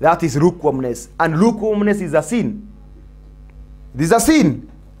 That is lukewarmness. And lukewarmness is a sin. It is a sin.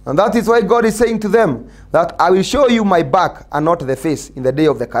 And that is why God is saying to them that I will show you my back and not the face in the day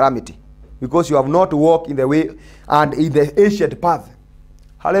of the calamity. Because you have not walked in the way and in the ancient path.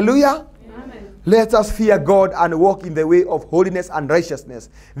 Hallelujah. Amen. Let us fear God and walk in the way of holiness and righteousness.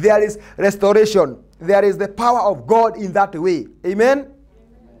 There is restoration. There is the power of God in that way. Amen?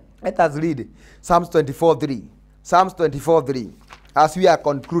 Let us read Psalms 24:3. Psalms 24:3. As we are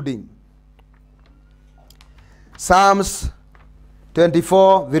concluding. Psalms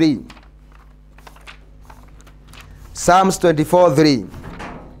 24:3. Psalms 24:3.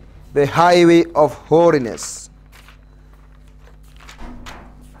 The highway of holiness.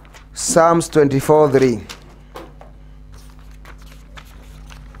 Psalms 24:3.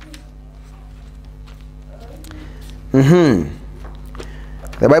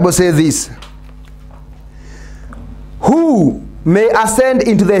 The Bible says this. Who may ascend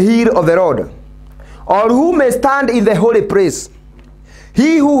into the hill of the Lord, or who may stand in the holy place?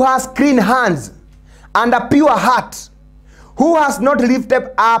 He who has clean hands and a pure heart, who has not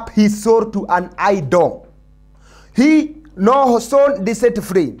lifted up his soul to an idol, he nor soul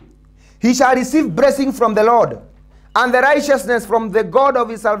deceitfully. He shall receive blessing from the Lord, and the righteousness from the God of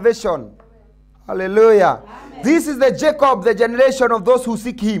his salvation. Hallelujah. Amen. This is the Jacob, the generation of those who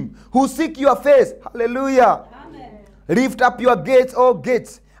seek him, who seek your face. Hallelujah. Amen. Lift up your gates, O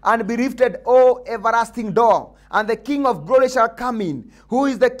gates, and be lifted, O everlasting door, and the King of glory shall come in. Who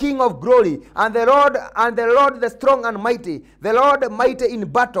is the King of glory? And the Lord the strong and mighty, the Lord mighty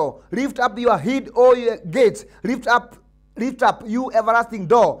in battle. Lift up your head, O your gates. Lift up, you everlasting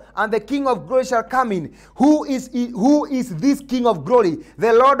door, and the King of glory shall come in. Who is this King of glory?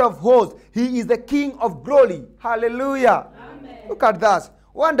 The Lord of hosts. He is the King of glory. Hallelujah. Amen. Look at that.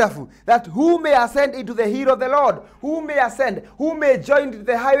 Wonderful. That who may ascend into the hill of the Lord? Who may ascend? Who may join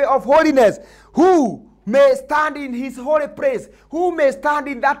the highway of holiness? Who may stand in his holy place? Who may stand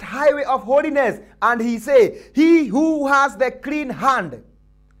in that highway of holiness? And he say, he who has the clean hand.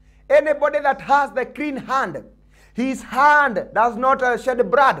 Anybody that has the clean hand. His hand does not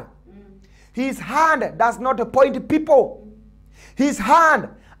shed blood. His hand does not point people. His hand,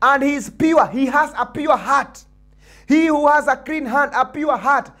 and he is pure. He has a pure heart. He who has a clean hand, a pure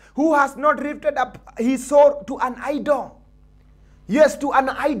heart, who has not lifted up his soul to an idol. Yes, to an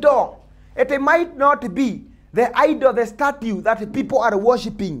idol. It might not be the idol, the statue that people are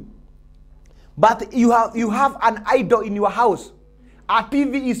worshipping. But you have an idol in your house. A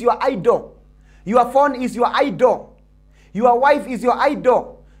TV is your idol. Your phone is your idol. Your wife is your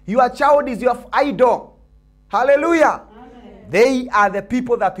idol. Your child is your idol. Hallelujah. Amen. They are the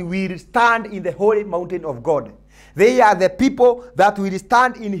people that will stand in the holy mountain of God. They are the people that will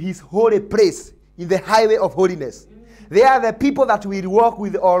stand in his holy place, in the highway of holiness. They are the people that will walk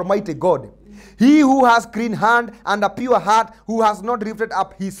with Almighty God. He who has clean hand and a pure heart, who has not lifted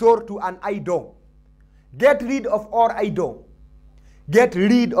up his soul to an idol. Get rid of all idol. Get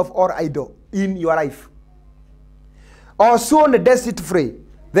rid of all idol in your life. Or sown deceitfully,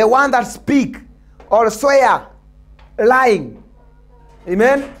 the one that speak or swear lying.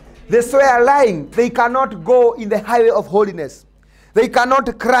 Amen. They swear lying. They cannot go in the highway of holiness. They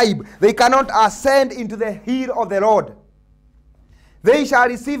cannot climb. They cannot ascend into the hill of the Lord. They shall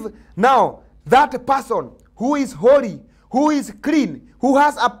receive now that person who is holy, who is clean, who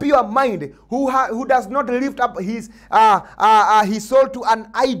has a pure mind, who does not lift up his soul to an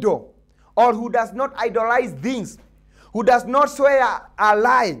idol, or who does not idolize things, who does not swear a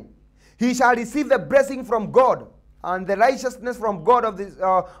lie. He shall receive the blessing from God and the righteousness from God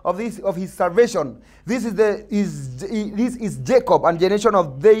of his salvation. This is Jacob and generation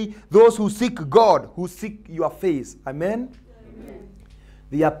of those who seek God, who seek your face. Amen. Amen.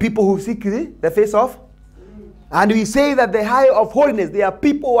 There are people who seek the face of. And we say that the highway of holiness, there are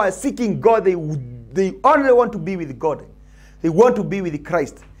people who are seeking God. They only want to be with God. They want to be with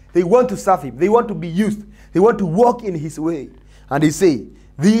Christ. They want to serve him. They want to be used. They want to walk in his way. And they say,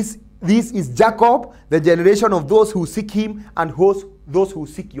 this is Jacob, the generation of those who seek him, and those who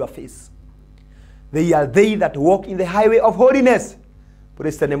seek your face. They are they that walk in the highway of holiness.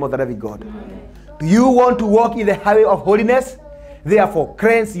 Praise the name of the living God. Amen. Do you want to walk in the highway of holiness? Therefore,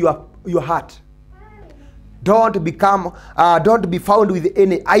 cleanse your heart. Don't be found with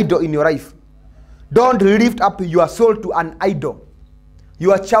any idol in your life. Don't lift up your soul to an idol.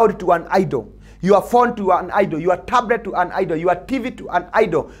 Your child to an idol. Your phone to an idol. Your tablet to an idol. Your TV to an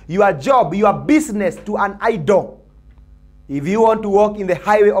idol. Your job, your business to an idol. If you want to walk in the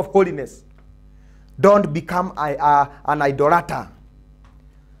highway of holiness, don't become an idolater.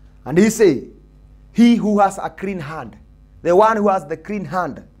 And he say, he who has a clean hand, the one who has the clean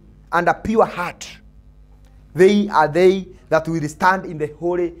hand and a pure heart, they are they that will stand in the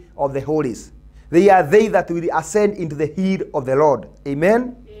holy of the holies. They are they that will ascend into the hill of the Lord.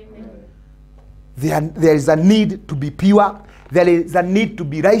 Amen? Amen. There is a need to be pure. There is a need to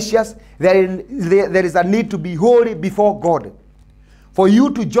be righteous. There is a need to be holy before God. For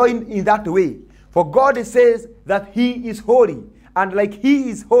you to join in that way. For God says that he is holy. And like he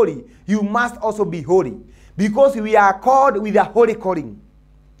is holy, you must also be holy. Because we are called with a holy calling.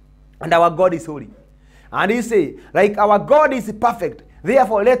 And our God is holy. And he say, like our God is perfect,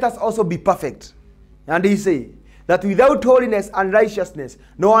 therefore let us also be perfect. And he say, that without holiness and righteousness,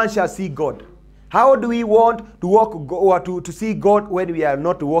 no one shall see God. How do we want to walk or to see God when we are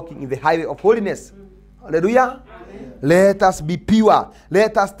not walking in the highway of holiness? Hallelujah. Amen. Let us be pure.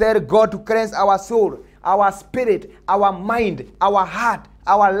 Let us tell God to cleanse our soul, our spirit, our mind, our heart,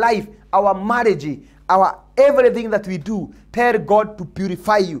 our life, our marriage, our everything that we do. Tell God to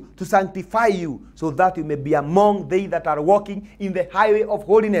purify you, to sanctify you, so that you may be among they that are walking in the highway of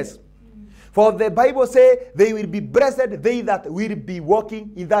holiness. For the Bible says, they will be blessed, they that will be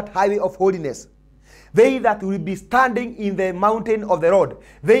walking in that highway of holiness. They that will be standing in the mountain of the Lord.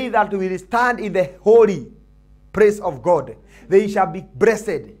 They that will stand in the holy place of God. They shall be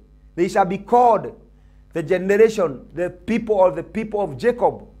blessed. They shall be called the generation, the people of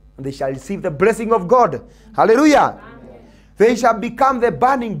Jacob. And they shall receive the blessing of God. Hallelujah. Amen. They shall become the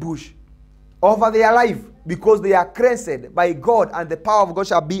burning bush over their life, because they are cleansed by God, and the power of God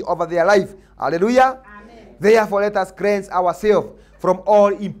shall be over their life. Hallelujah. Amen. Therefore let us cleanse ourselves from all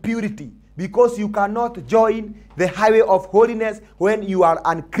impurity, because you cannot join the highway of holiness when you are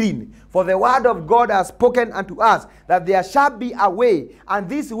unclean. For the word of God has spoken unto us that there shall be a way, and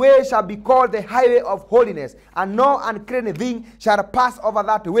this way shall be called the highway of holiness, and no unclean thing shall pass over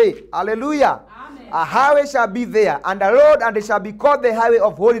that way. Hallelujah. Amen. A highway shall be there, and a road, and it shall be called the highway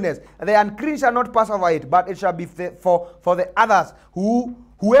of holiness. The unclean shall not pass over it, but it shall be for the others.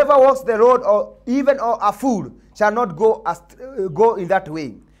 Whoever walks the road, or even a fool, shall not go in that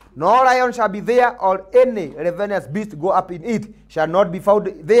way. No lion shall be there, or any ravenous beast go up in it, shall not be found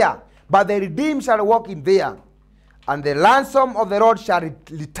there. But the redeemed shall walk in there. And the ransom of the Lord shall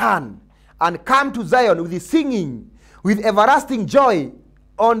return, and come to Zion with singing, with everlasting joy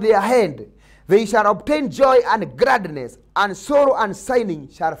on their hand. They shall obtain joy and gladness, and sorrow and sighing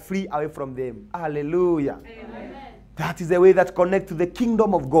shall flee away from them. Hallelujah. Amen. That is the way that connects to the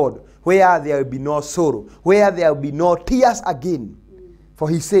kingdom of God, where there will be no sorrow, where there will be no tears again. For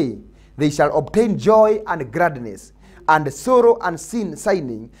he say, they shall obtain joy and gladness, and sorrow and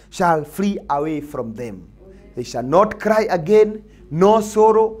sighing shall flee away from them. They shall not cry again, no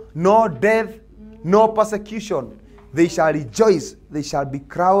sorrow, no death, no persecution. They shall rejoice. They shall be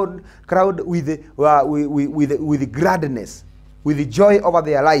crowned with gladness, with the joy over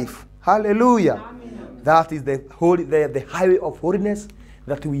their life. Hallelujah. Amen. That is the highway of holiness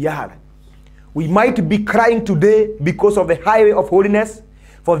that we are. We might be crying today because of the highway of holiness.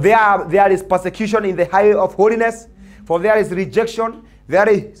 For there is persecution in the highway of holiness. For there is rejection. There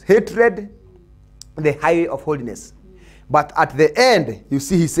is hatred in the highway of holiness. But at the end, you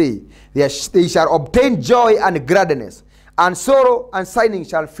see, he say, they shall obtain joy and gladness, and sorrow and sighing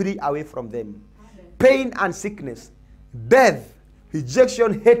shall flee away from them. Amen. Pain and sickness, death,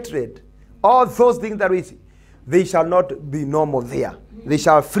 rejection, hatred, all those things that we see, they shall not be normal there. They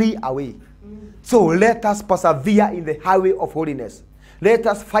shall flee away. So let us persevere in the highway of holiness. Let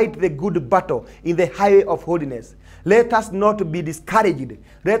us fight the good battle in the highway of holiness. Let us not be discouraged.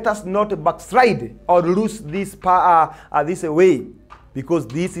 Let us not backslide or lose this way, because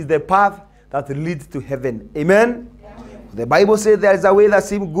this is the path that leads to heaven. Amen? Yeah. The Bible says there is a way that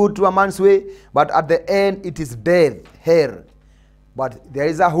seems good to a man's way, but at the end it is death, hell. But there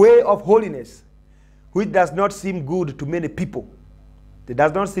is a way of holiness which does not seem good to many people. It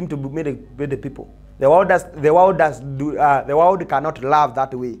does not seem to many people. The world cannot love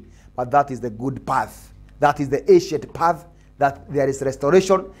that way, but that is the good path. That is the ancient path, that there is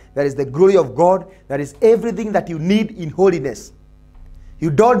restoration, there is the glory of God, there is everything that you need in holiness. You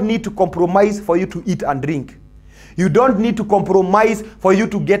don't need to compromise for you to eat and drink. You don't need to compromise for you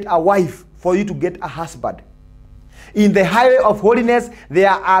to get a wife, for you to get a husband. In the highway of holiness, there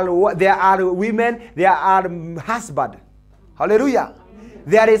are women, there are husbands. Hallelujah.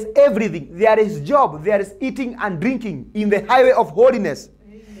 There is everything. There is job. There is eating and drinking in the highway of holiness.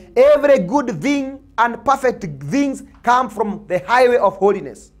 Amen. Every good thing and perfect things come from the highway of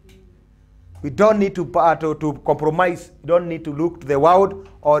holiness. We don't need to compromise. We don't need to look to the world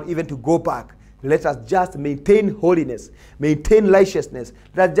or even to go back. Let us just maintain holiness, maintain righteousness.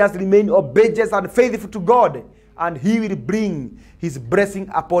 Let us just remain obedient and faithful to God, and he will bring his blessing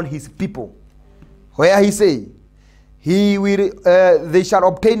upon his people. Where he say, they shall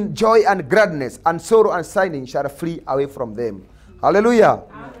obtain joy and gladness, and sorrow and sighing shall flee away from them. Hallelujah.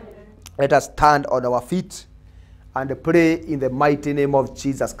 Amen. Let us stand on our feet and pray in the mighty name of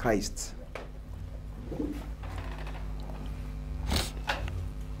Jesus Christ.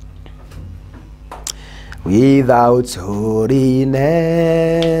 Without holiness,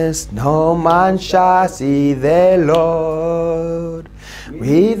 no man shall see the Lord.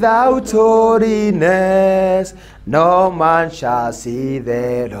 Without holiness, no man shall see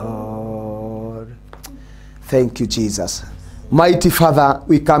the Lord. Thank you, Jesus. Mighty Father,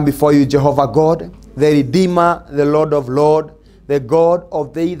 we come before you, Jehovah God, the Redeemer, the Lord of Lords, the God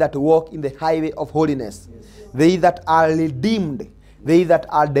of they that walk in the highway of holiness, they that are redeemed, they that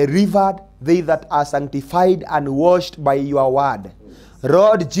are delivered, they that are sanctified and washed by your word.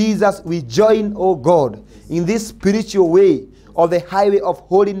 Lord Jesus, we join, O God, in this spiritual way of the highway of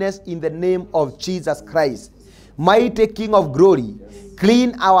holiness in the name of Jesus Christ. Mighty King of glory,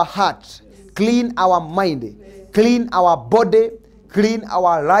 clean our heart, clean our mind, clean our body, clean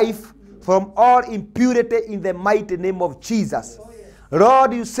our life from all impurity in the mighty name of Jesus.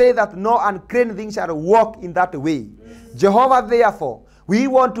 Lord, you say that no unclean thing shall walk in that way. Jehovah, therefore, we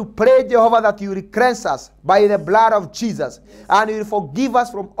want to pray, Jehovah, that you will cleanse us by the blood of Jesus, and you will forgive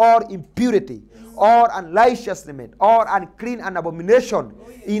us from all impurity, all unrighteousness, all unclean and abomination,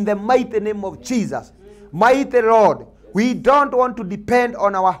 in the mighty name of Jesus. Mighty Lord, we don't want to depend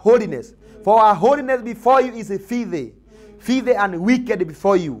on our holiness, for our holiness before you is filthy and wicked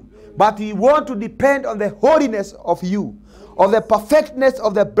before you. But we want to depend on the holiness of you, of the perfectness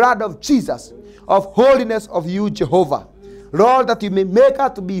of the blood of Jesus, of holiness of you, Jehovah. Lord, that you may make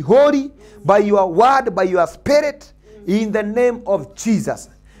us to be holy by your word, by your spirit, in the name of Jesus.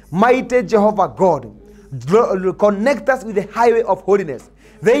 Mighty Jehovah God, connect us with the highway of holiness.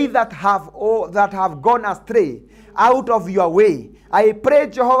 They that have gone astray out of your way, I pray,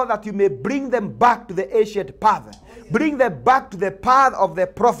 Jehovah, that you may bring them back to the ancient path. Bring them back to the path of the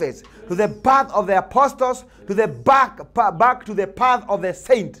prophets, to the path of the apostles, to the back to the path of the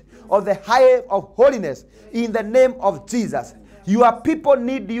saint, of the highway of holiness, in the name of Jesus. Your people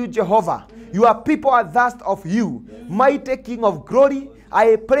need you, Jehovah. Your people are thirst of you. Mighty King of glory,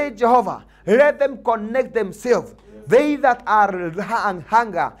 I pray, Jehovah, let them connect themselves. They that are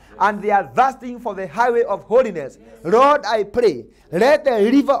hunger and they are thirsting for the highway of holiness. Lord, I pray, let the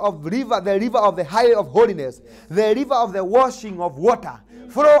river of the highway of holiness, the river of the washing of water,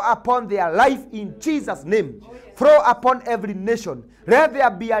 flow upon their life in Jesus' name. Flow upon every nation. Let there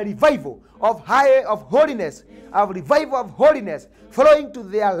be a revival of highway of holiness, a revival of holiness flowing to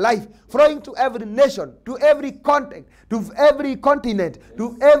their life, flowing to every nation, to every continent, to every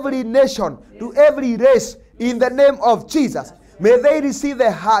nation, to every race, in the name of Jesus. May they receive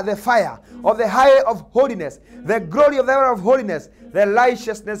the fire of the highway of holiness, the glory of the hour of holiness, the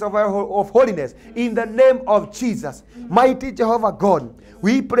righteousness of holiness, in the name of Jesus. Mighty Jehovah God,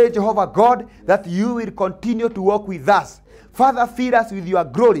 we pray, Jehovah God, that you will continue to walk with us. Father, fill us with your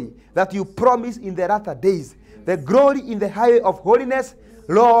glory that you promise in the latter days. The glory in the highway of holiness.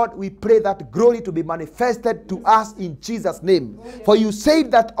 Lord, we pray that glory to be manifested to us in Jesus' name. For you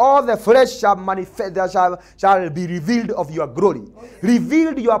said that all the flesh shall be revealed of your glory.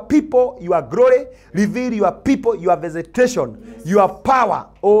 Reveal your people your glory. Reveal your people your visitation, your power,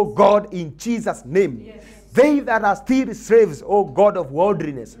 O God, in Jesus' name. Yes. They that are still slaves, O God of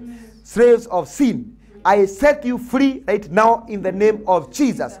worldliness, slaves of sin, I set you free right now in the name of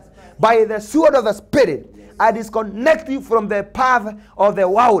Jesus. By the sword of the Spirit, I disconnect you from the path of the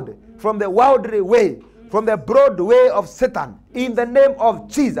world, from the worldly way, from the broad way of Satan. In the name of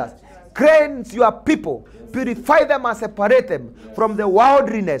Jesus, cleanse your people, purify them and separate them from the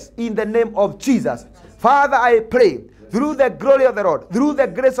worldliness. In the name of Jesus, Father, I pray through the glory of the Lord, through the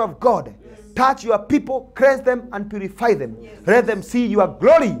grace of God, touch your people, cleanse them and purify them. Let them see your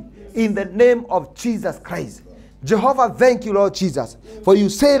glory in the name of Jesus Christ. Jehovah, thank you, Lord Jesus. For you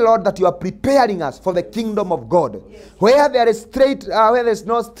say, Lord, that you are preparing us for the kingdom of God. Where there is straight, where there is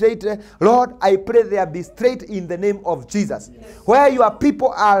no straight, Lord, I pray there be straight in the name of Jesus. Where your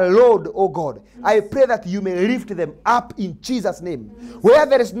people are low, O God, I pray that you may lift them up in Jesus' name. Where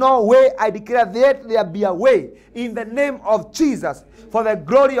there is no way, I declare that there be a way in the name of Jesus, for the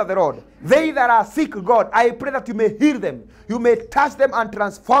glory of the Lord. They that are sick, God, I pray that you may heal them. You may touch them and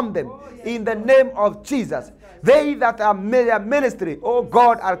transform them in the name of Jesus. They that are their ministry, oh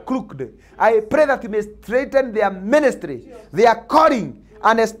God, are crooked. I pray that you may straighten their ministry, their calling,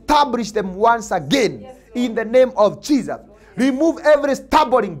 and establish them once again in the name of Jesus. Remove every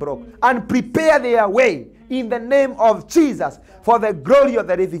stumbling block and prepare their way in the name of Jesus for the glory of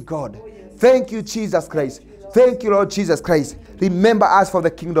the living God. Thank you, Jesus Christ. Thank you, Lord Jesus Christ. Remember us for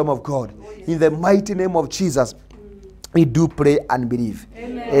the kingdom of God. In the mighty name of Jesus, We do pray and believe.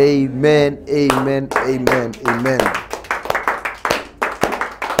 Amen. Amen. Amen. Amen.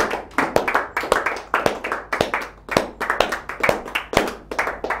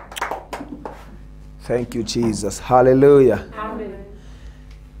 Thank you, Jesus. Hallelujah. Amen.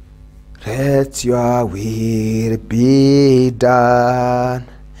 Let your will be done.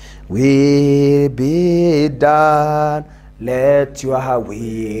 Will be done. Let your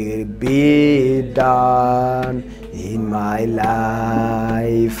will be done in my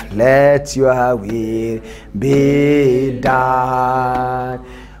life. Let your will be done.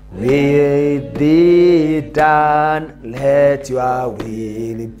 Will be done. Let your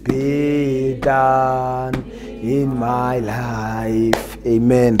will be done in my life.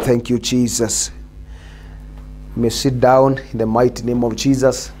 Amen. Thank you, Jesus. You may sit down in the mighty name of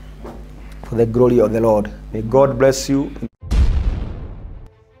Jesus for the glory of the Lord. May God bless you.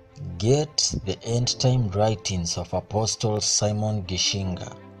 Get the end-time writings of Apostle Simon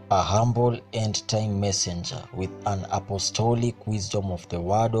Gishinga, a humble end-time messenger with an apostolic wisdom of the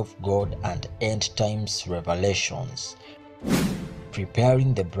Word of God and end-times revelations,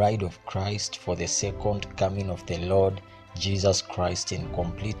 preparing the bride of Christ for the second coming of the Lord Jesus Christ in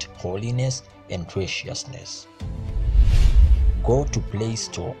complete holiness and righteousness. Go to Play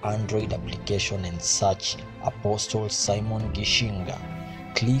Store Android application and search Apostle Simon Gishinga.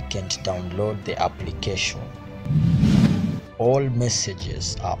 Click and download the application. All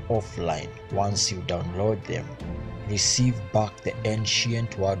messages are offline. Once you download them, receive back the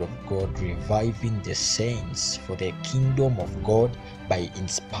ancient Word of God, reviving the saints for the kingdom of God by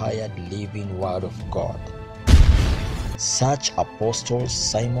inspired living Word of God. Search Apostle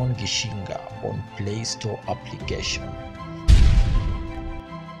Simon Gishinga on Play Store application.